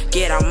pictures.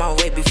 Get out my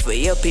way before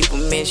your people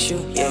miss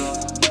you, yeah.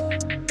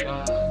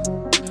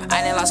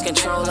 I done lost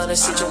control of the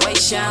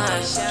situation,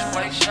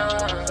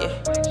 yeah.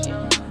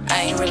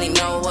 I ain't really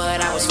know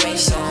what I was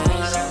facing.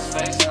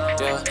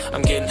 Yeah,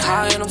 I'm getting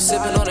high and I'm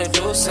sipping on that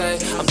juice.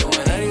 I'm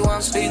doing 81,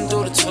 I'm speeding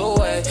through the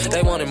two-way.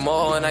 They wanted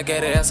more and I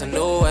get it as a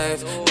new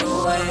wave.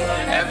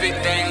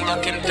 Everything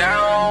looking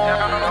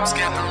down. I'm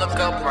scared to look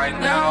up right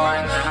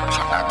now.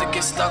 Try not to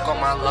get stuck on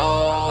my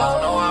low.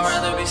 No, I'd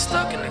rather be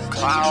stuck in the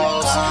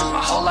clouds.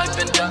 My whole life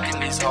been ducking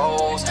these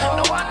hoes.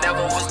 No, I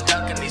never was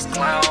ducking these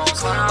clowns.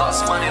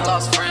 Lost money,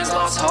 lost friends,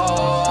 lost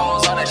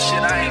hoes. All that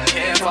shit I ain't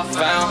care if I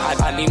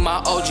found. I need my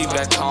OG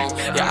back home.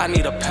 Yeah, I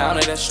need a pound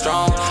of that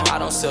strong. I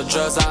don't sell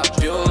drugs, I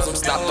abuse them.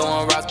 Stop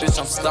throwing rocks, bitch,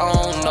 I'm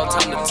stoned. No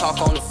time to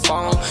talk on the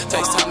phone.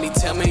 FaceTime me,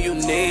 tell me you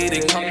need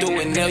it. Come through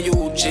and nail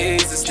you,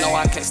 Jesus. No,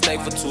 I can't stay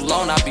for too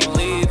long, I be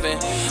leaving.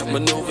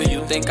 Maneuver,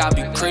 you think I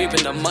be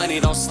creeping. The money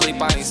don't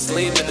sleep, I ain't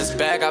sleeping. This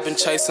bag I've been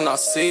chasing all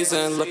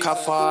season. Look how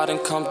far I done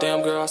come,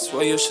 damn girl, I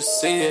swear you should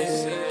see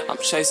it. I'm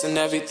chasing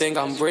everything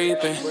I'm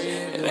reaping.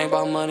 It ain't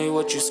about money,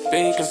 what you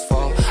speaking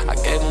for. I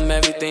gave them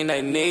everything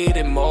they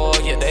needed more.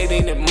 Yeah, they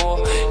needed more.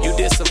 You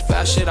did some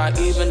fast shit, I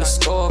even the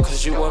score.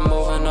 Cause you were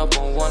moving up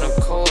on one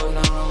accord.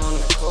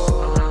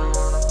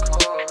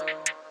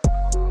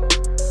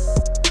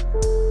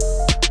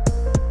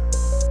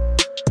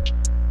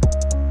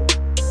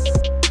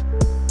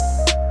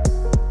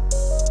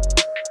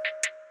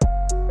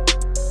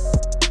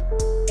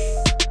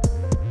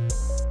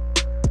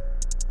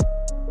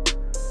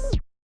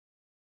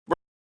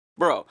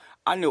 Bro,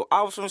 I knew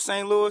I was from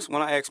St. Louis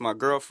when I asked my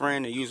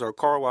girlfriend to use her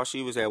car while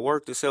she was at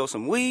work to sell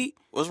some weed.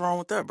 What's wrong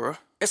with that, bro?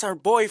 It's her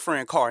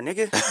boyfriend car,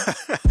 nigga.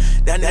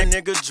 that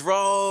nigga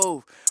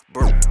drove,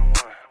 bro.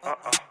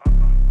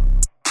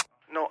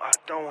 No, I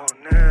don't want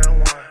that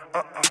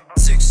one.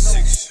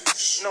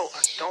 6. No,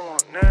 I don't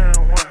want that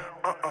one.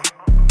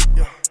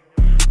 Yeah.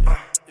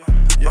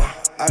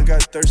 I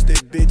got thirsty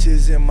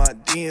bitches in my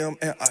DM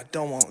and I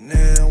don't want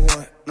that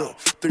one. Look,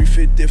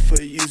 350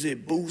 for use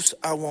it boost,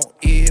 I want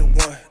it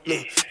one.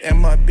 Look, and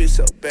my bitch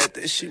so bad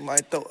that she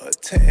might throw a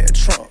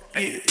tantrum.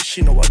 Yeah,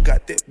 she know I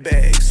got that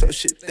bag, so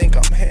she think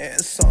I'm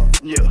handsome.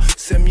 Yeah,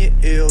 send me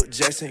LG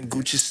Jackson,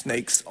 Gucci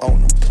snakes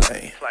on the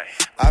plane.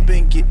 I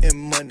been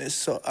getting money,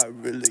 so I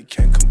really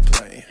can't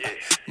complain.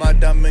 My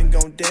diamond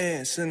gon'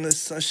 dance in the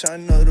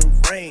sunshine or the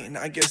rain.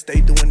 I guess they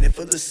doing it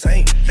for the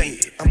same thing.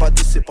 I'm about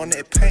to sip on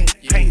that paint.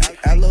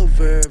 I love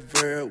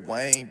very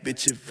Wayne,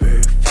 bitches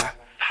verify.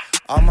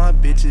 All my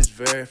bitches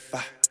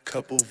verify,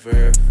 couple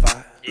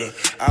verify. Look,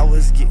 I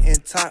was getting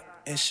top,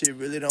 and shit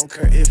really don't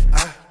care if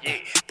I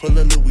pull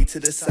a Louis to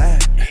the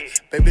side.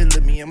 Baby,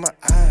 look me in my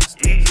eyes.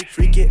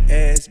 Freaky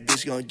ass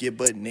bitch gon' get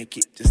butt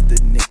naked, just the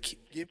naked.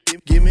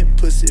 Give me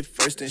pussy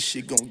first, then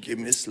she gon' give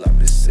me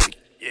sloppy second.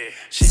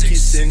 She keep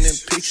sending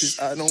pictures,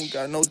 I don't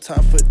got no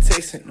time for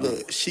texting.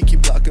 Look, she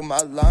keep blocking my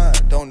line,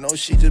 don't know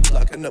she just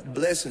blocking the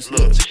blessings.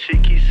 Look, she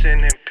keep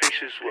sending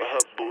pictures with her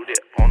booty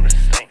on the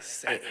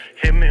sink.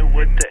 Hit me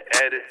with the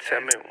edit,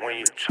 tell me when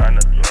you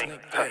tryna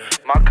link.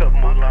 My cup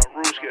Moulin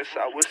Rouge, guess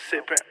I was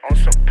sipping on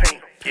some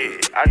paint.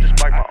 I just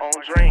bite my own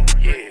drink.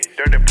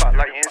 Dirty pot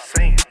like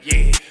insane.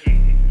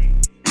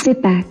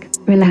 Sit back,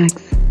 relax.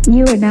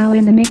 You are now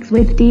in the mix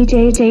with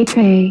DJ J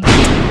Trey.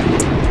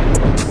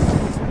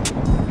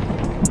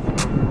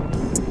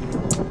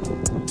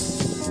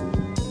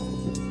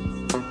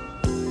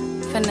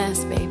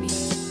 Finesse, baby.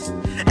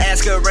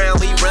 Ask around,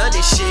 we run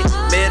this shit.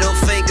 Middle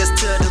fingers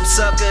to them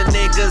sucker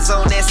niggas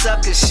on that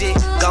sucker shit.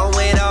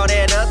 Going all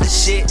that other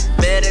shit.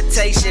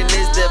 Meditation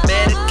is the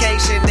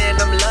medication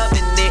and I'm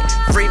loving it.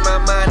 Free my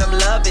mind, I'm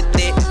loving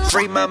it.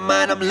 Free my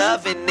mind, I'm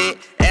loving it.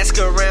 Ask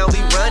around, we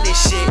run this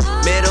shit.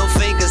 Middle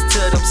fingers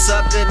to them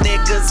sucker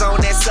niggas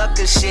on that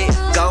sucker shit.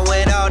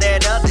 Going all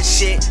that other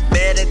shit.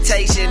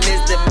 Meditation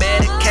is the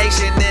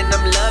medication and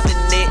I'm loving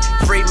it.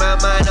 Free my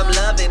mind, I'm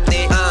loving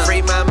it.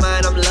 Free my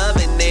mind, I'm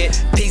loving it.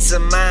 Peace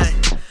of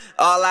mind.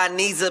 All I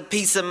need's a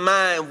peace of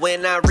mind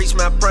when I reach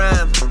my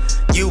prime.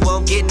 You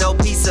won't get no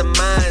peace of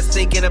mind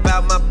thinking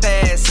about my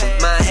past.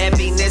 My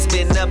happiness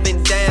been up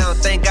and down.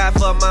 Thank God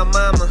for my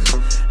mama.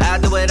 I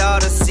do it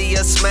all to see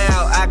her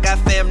smile. I got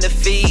fam to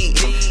feed.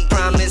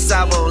 Promise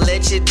I won't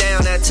let you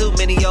down. Not too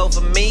many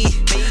over me.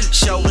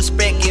 Show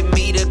respect, give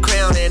me the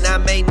crown, and I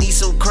may need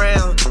some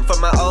crown. For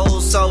my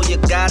old soul, you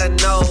gotta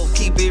know.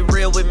 Keep it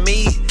real with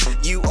me.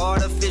 You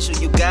artificial,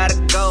 you gotta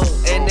go.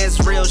 And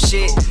that's real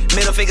shit.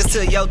 Middle fingers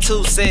to your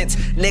 2 cents.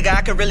 Nigga,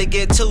 I can really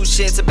get 2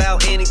 shits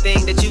about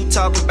anything that you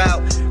talking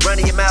about.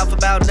 Running your mouth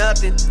about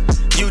nothing.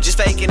 You just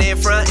faking and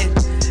fronting.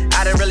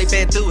 I done really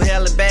been through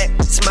hell and back.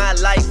 It's my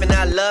life and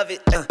I love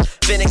it.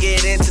 Finna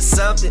get into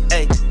something,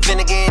 ayy.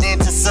 Finna get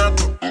into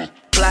something.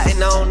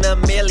 Plotting on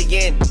 $1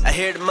 million. I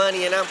hear the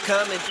money and I'm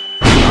coming.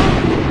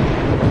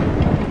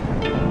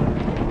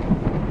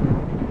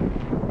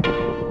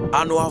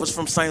 I knew I was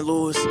from St.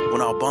 Louis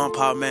when our Bon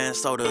Pop man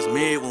sold us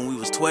mid when we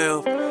was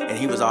 12, and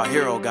he was our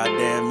hero,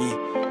 goddamn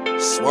me.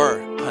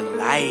 Swear,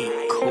 polite,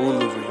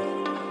 coolery.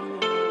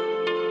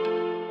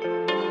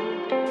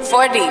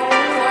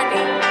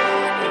 4D.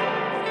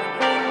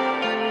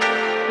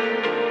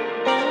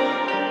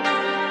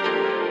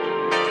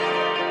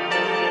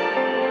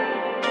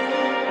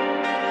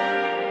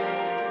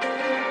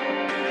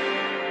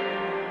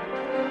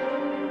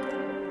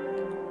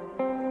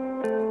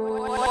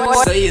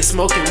 Say you're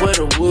smoking where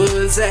the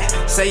woods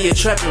at. Say you're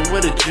trapping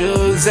where the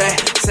jugs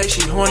at. Say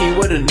she horny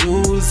where the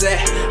news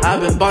at.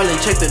 I've been ballin',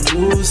 check the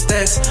news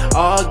stats.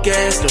 All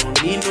gas,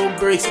 don't need no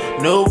brakes,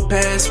 no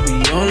pass,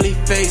 we only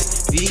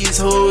face. These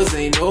hoes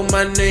ain't know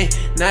my name,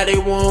 now they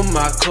want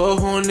my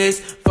cojones.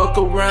 Fuck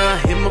around,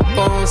 hit my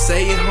phone,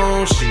 say it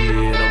home,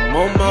 shit, I'm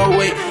on my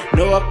way.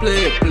 Know I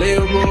play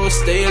a role,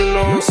 stay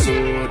alone, so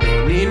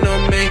don't need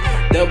no man.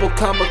 Double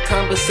combo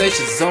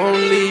conversations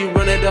only,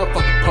 run it up,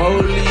 fuck the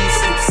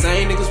police. The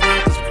same niggas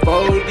run cause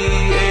 4D,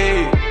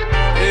 ayy,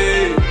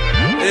 ayy,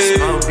 ayy.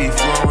 Smoke be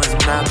flowing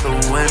out the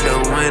window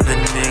when the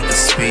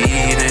niggas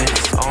speeding.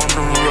 On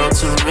the road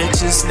to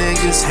riches,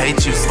 niggas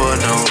hate you for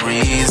no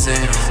reason.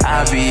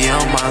 I be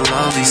on my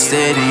lonely,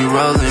 steady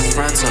rolling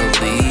frontal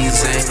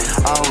leasing.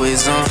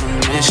 Always on a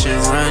mission,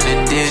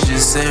 running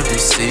digits every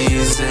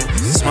season.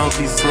 Smoke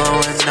be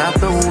flowing out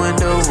the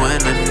window when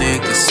the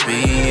niggas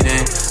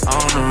speeding.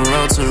 On the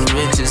road to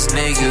riches,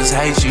 niggas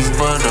hate you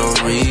for no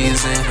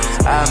reason.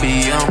 I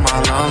be on my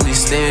lonely,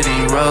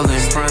 steady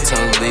rolling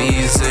frontal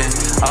leasing.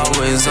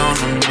 Always on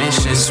a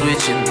mission,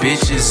 switching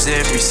bitches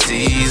every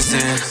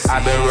season.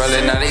 I've been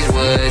rolling out these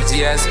woods,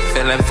 yes.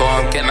 Feeling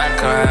form, can I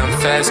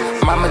confess?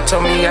 Mama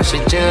told me I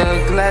should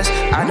jug less.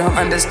 I don't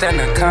understand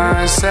the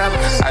concept.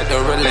 I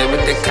don't relate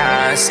with the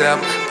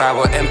concept.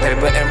 Power and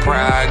paper and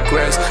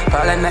progress.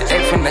 Piling the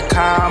A from the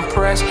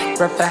compress.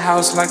 Rep the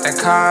house like the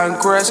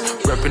Congress.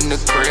 Reppin' the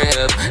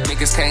crib.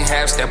 Niggas can't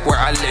half step where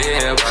I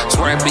live.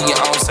 Swear it be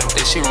your own self,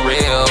 this shit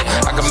real.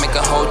 I can make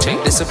a whole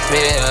check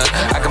disappear.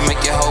 I can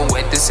make your whole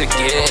wet, this a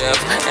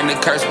gift. And the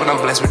curse, but I'm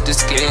blessed with the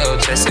skill.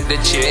 Tested the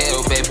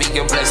chill, baby,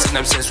 you're blessed.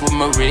 I'm obsessed with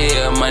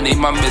Maria. Money,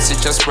 my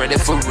message, I spread it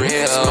for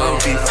real.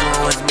 Smoke be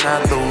flowing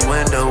out the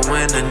window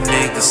when a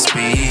nigga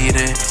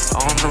speeding.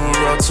 On the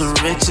road to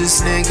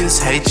riches,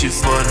 niggas hate you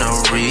for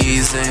no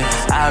reason.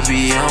 I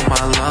be on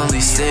my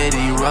lonely,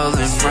 steady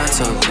rolling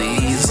frontal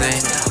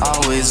leasing.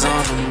 Always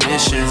on a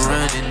mission,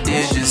 running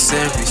digits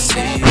every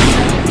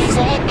season.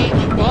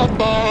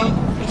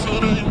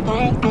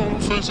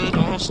 fix it,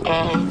 don't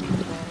stop.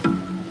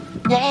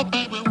 Why,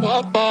 baby,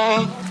 why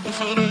buy?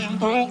 If it ain't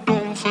broke,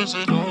 don't fix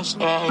it, don't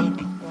stop.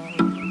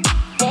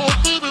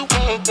 Why, baby,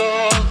 why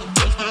buy?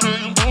 If it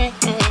ain't broke,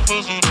 don't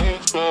fix it,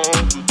 don't stop.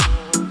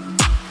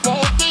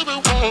 Why, baby,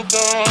 why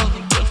buy?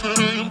 If it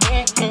ain't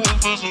broke, don't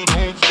fix it,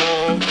 don't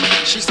stop.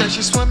 She said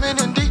she's swimming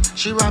in deep.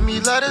 She write me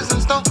letters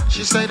and stuff.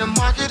 She say the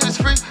market is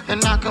free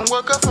and I can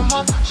work her from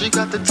home. She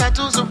got the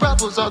tattoos of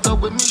rebels, although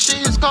with me she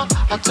is gone.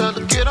 I tell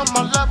her get on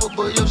my level,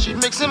 but yo, she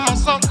mixing my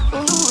song.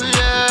 Ooh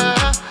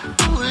yeah,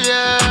 ooh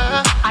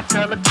yeah. I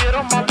tell her get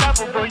on my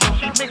level, but yo,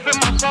 she mixing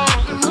my song.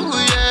 Ooh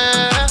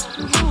yeah,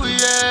 ooh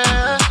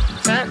yeah.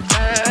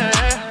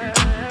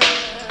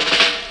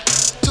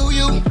 Do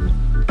you?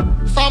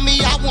 For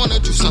me, I wanna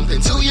do something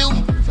to you.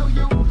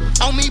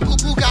 On me, poo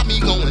poo got me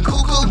going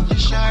cuckoo. You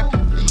sharp.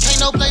 Ain't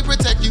no blade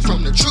protect you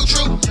from the true.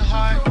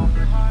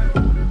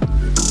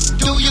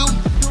 Do you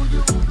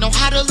know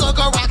how to look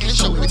or I can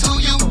show it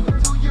to you?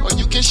 Or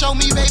you can show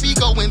me, baby,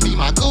 go and be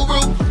my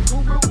guru.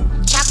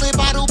 Chocolate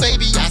bottle,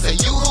 baby, I say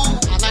you who.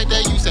 I like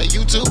that you say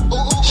you too. Ooh,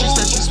 ooh, ooh. She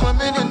said she's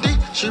swimming in deep.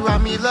 She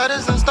write me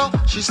letters and stuff.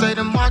 She say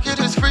the market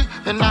is free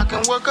and I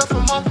can work her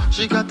from home.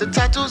 She got the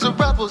tattoos of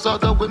rebels,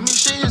 although with me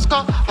she is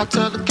gone. I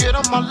tell her get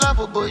on my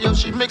level, but yo,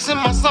 she mixing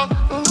my song.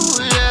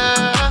 Ooh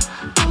yeah,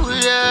 ooh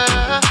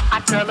yeah. I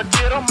tell her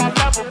get on my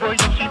level, but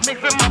yo, she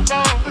mixing my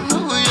song.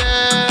 Ooh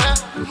yeah,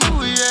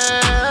 ooh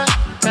yeah.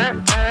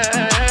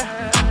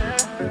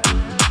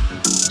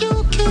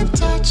 You keep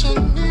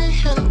touching me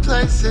in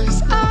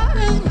places I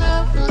ain't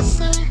never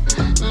seen.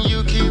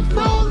 You keep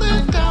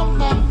rolling down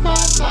my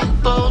mind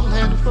like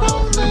bowling,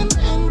 rolling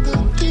in the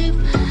deep.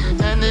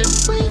 And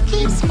if we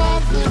keep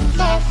smiling,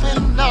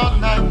 laughing all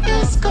night,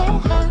 it's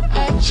gon' hurt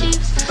our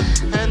cheeks.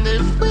 And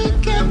if we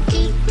can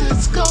keep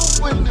this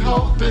going,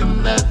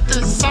 hoping that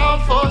this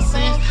song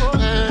foresees.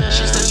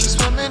 She said she's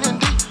swimming in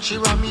deep. She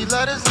write me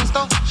letters and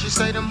stuff. She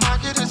say the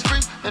market is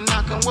free and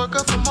I can work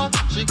her from home.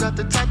 She got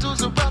the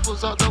tattoos of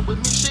rebels, although with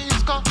me she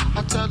is gone.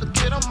 I tell her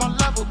get on my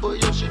level, but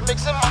yo, she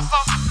mixing my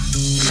song.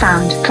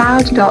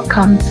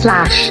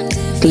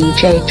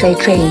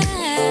 SoundCloud.com/DJJTree.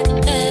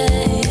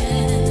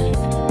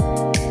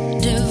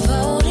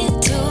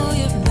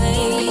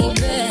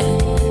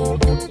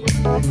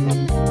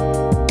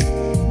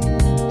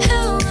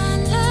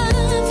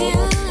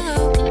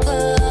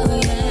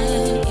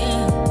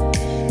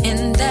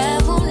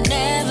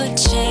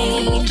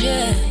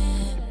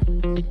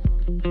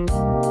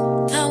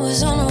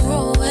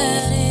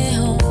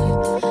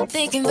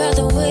 Thinking about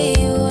the way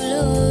you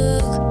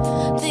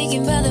look,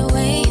 thinking about the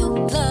way you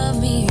love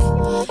me.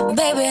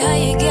 Baby, how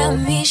you got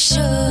me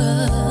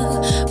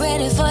shook.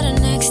 Ready for the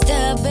next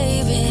step,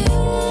 baby.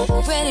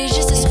 Ready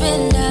just to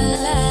spend our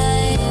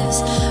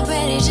lives.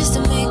 Ready just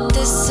to make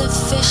this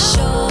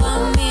official.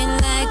 I mean,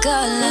 like all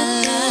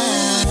our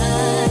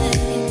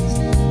lives.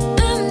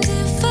 I'm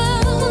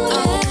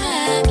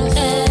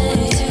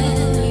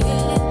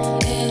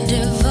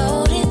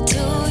devoted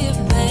to you,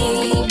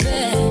 baby.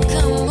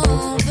 Come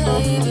on,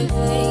 baby,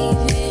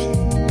 baby.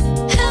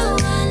 How I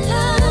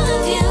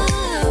love you,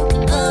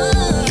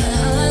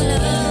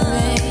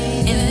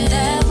 and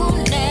that will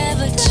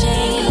never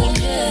change.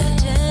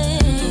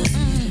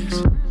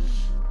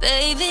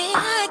 Baby, I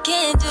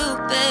can't do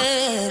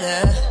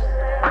better.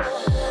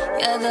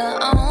 You're the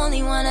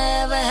only one I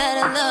ever had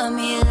to love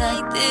me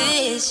like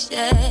this,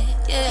 yeah,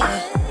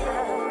 yeah.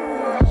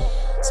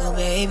 So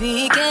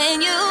baby,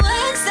 can you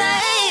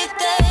accept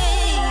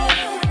that?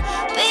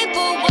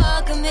 People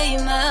walk a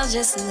million miles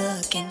just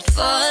looking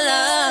for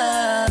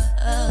love.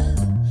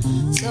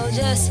 So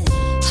just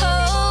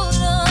hold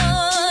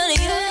on to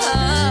your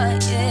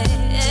heart,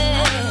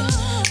 yeah.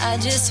 I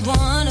just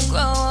wanna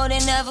grow old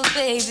and have a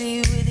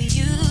baby with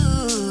you.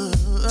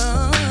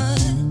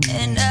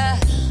 And I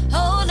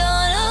hold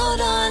on,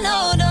 hold on,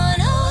 hold on,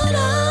 hold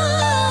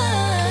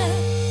on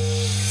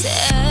to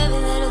every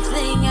little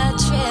thing I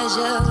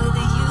treasure with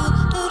you.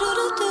 Do, do,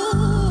 do, do.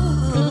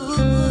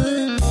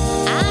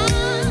 I'm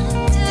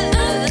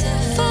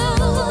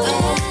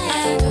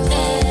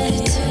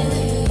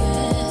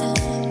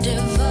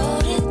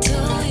devoted to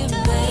you,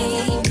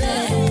 baby.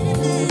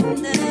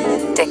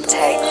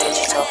 Dictate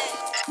Digital.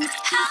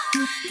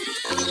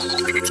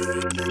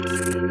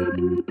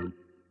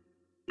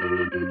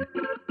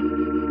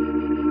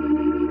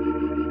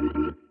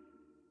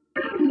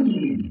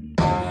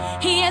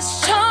 He has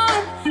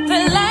charm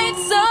that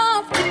lights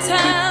up the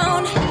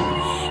town.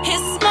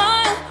 His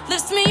smile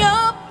lifts me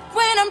up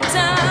when I'm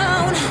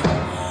down.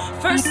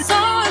 First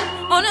saw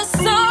him on a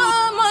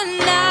summer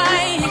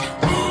night.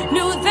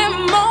 Knew that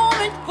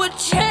moment would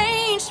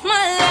change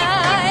my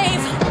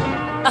life.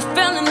 I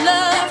fell in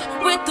love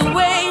with the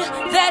way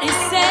that he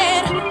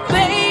said,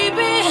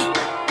 baby,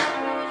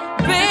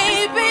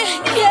 baby,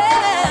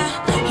 yeah.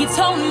 He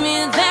told me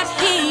that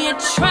he had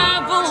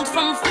traveled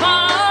from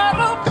far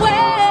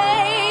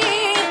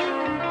away.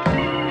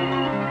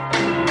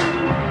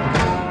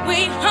 We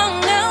hung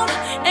out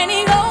and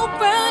he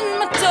opened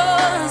my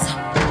doors.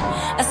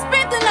 I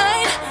spent the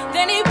night,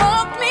 then he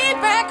walked me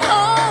back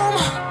home.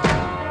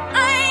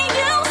 I ain't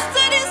used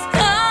to this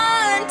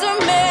kind of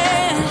man.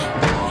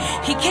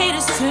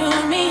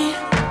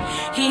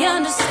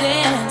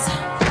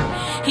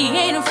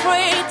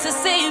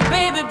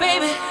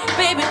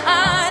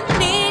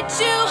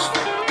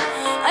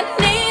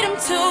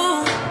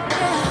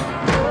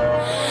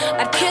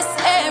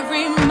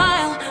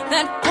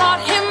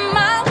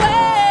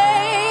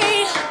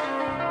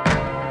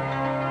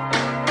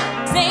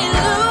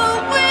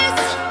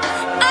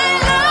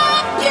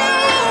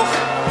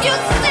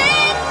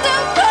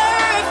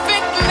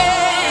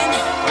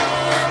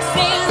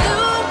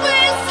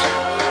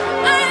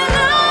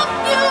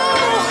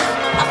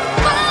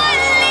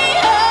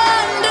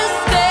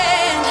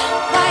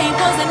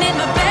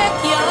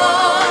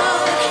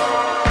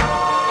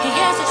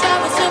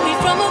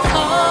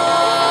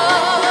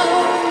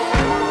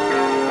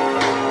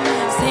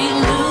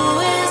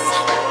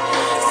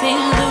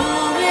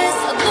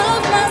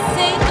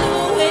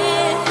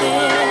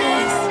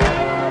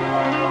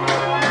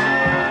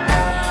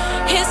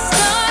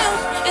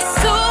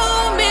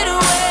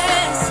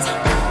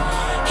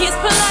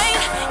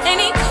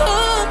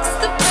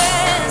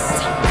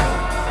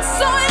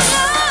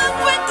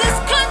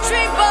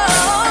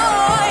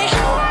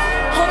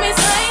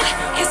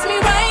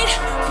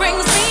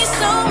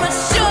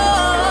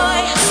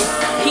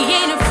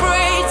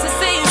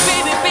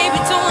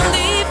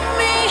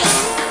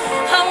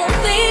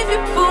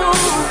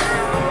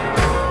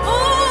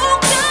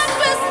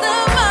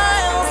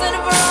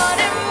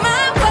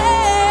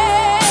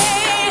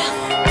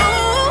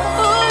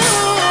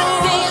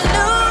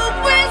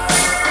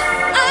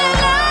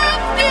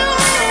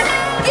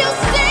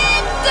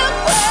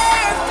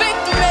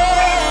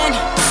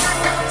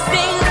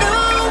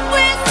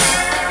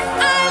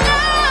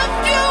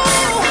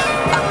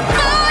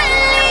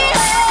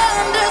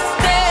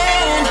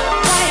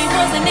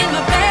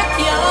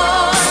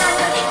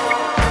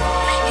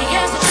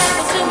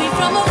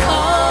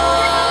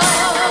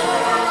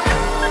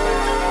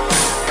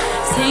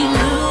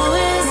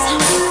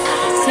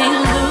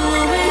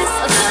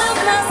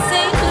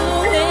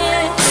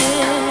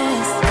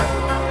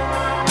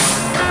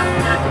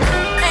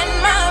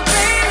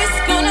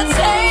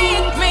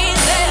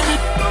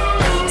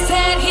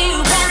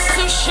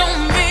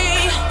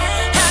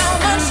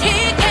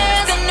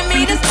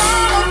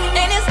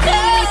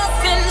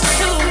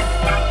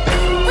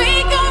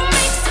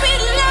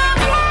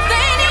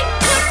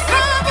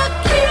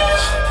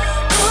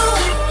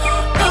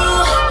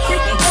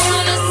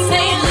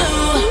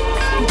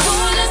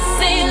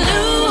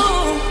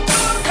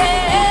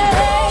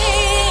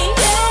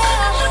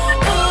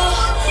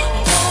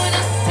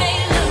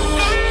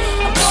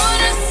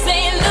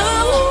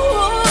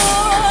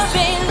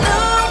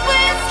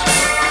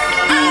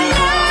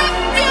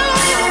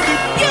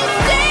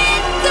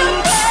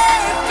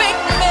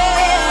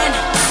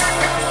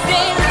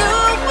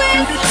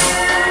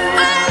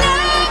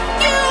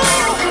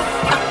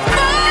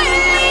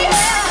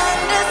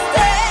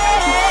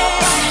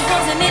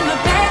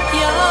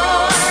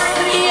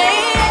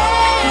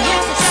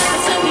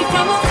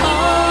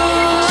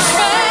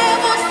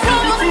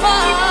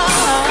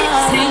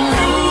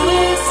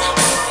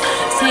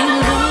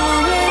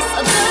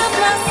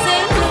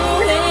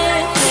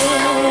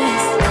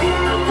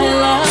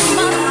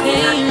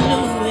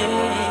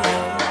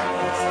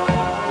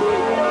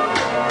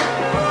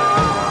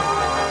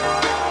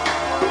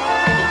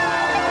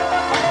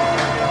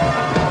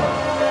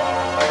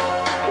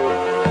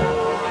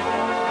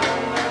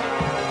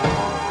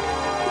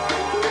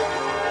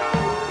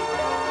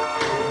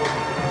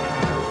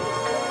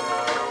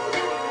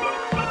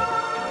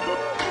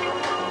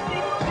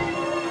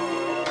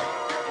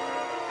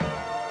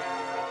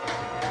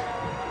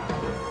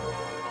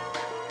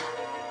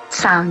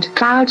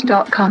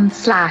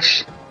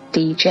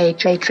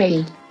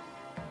 soundcloud.com/DJJ3.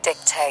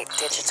 Dictate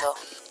Digital.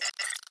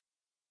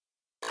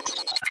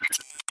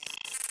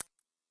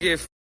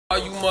 If all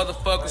you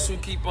motherfuckers who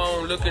keep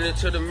on looking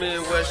into the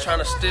Midwest trying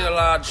to steal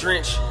our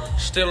drench,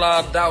 steal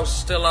our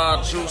douse, steal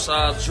our juice,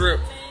 our drip,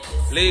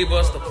 leave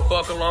us the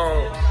fuck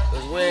alone.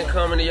 Cause we ain't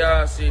coming to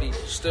y'all city,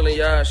 stealing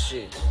y'all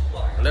shit.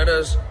 Let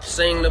us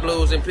sing the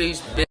blues in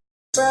peace, bitch.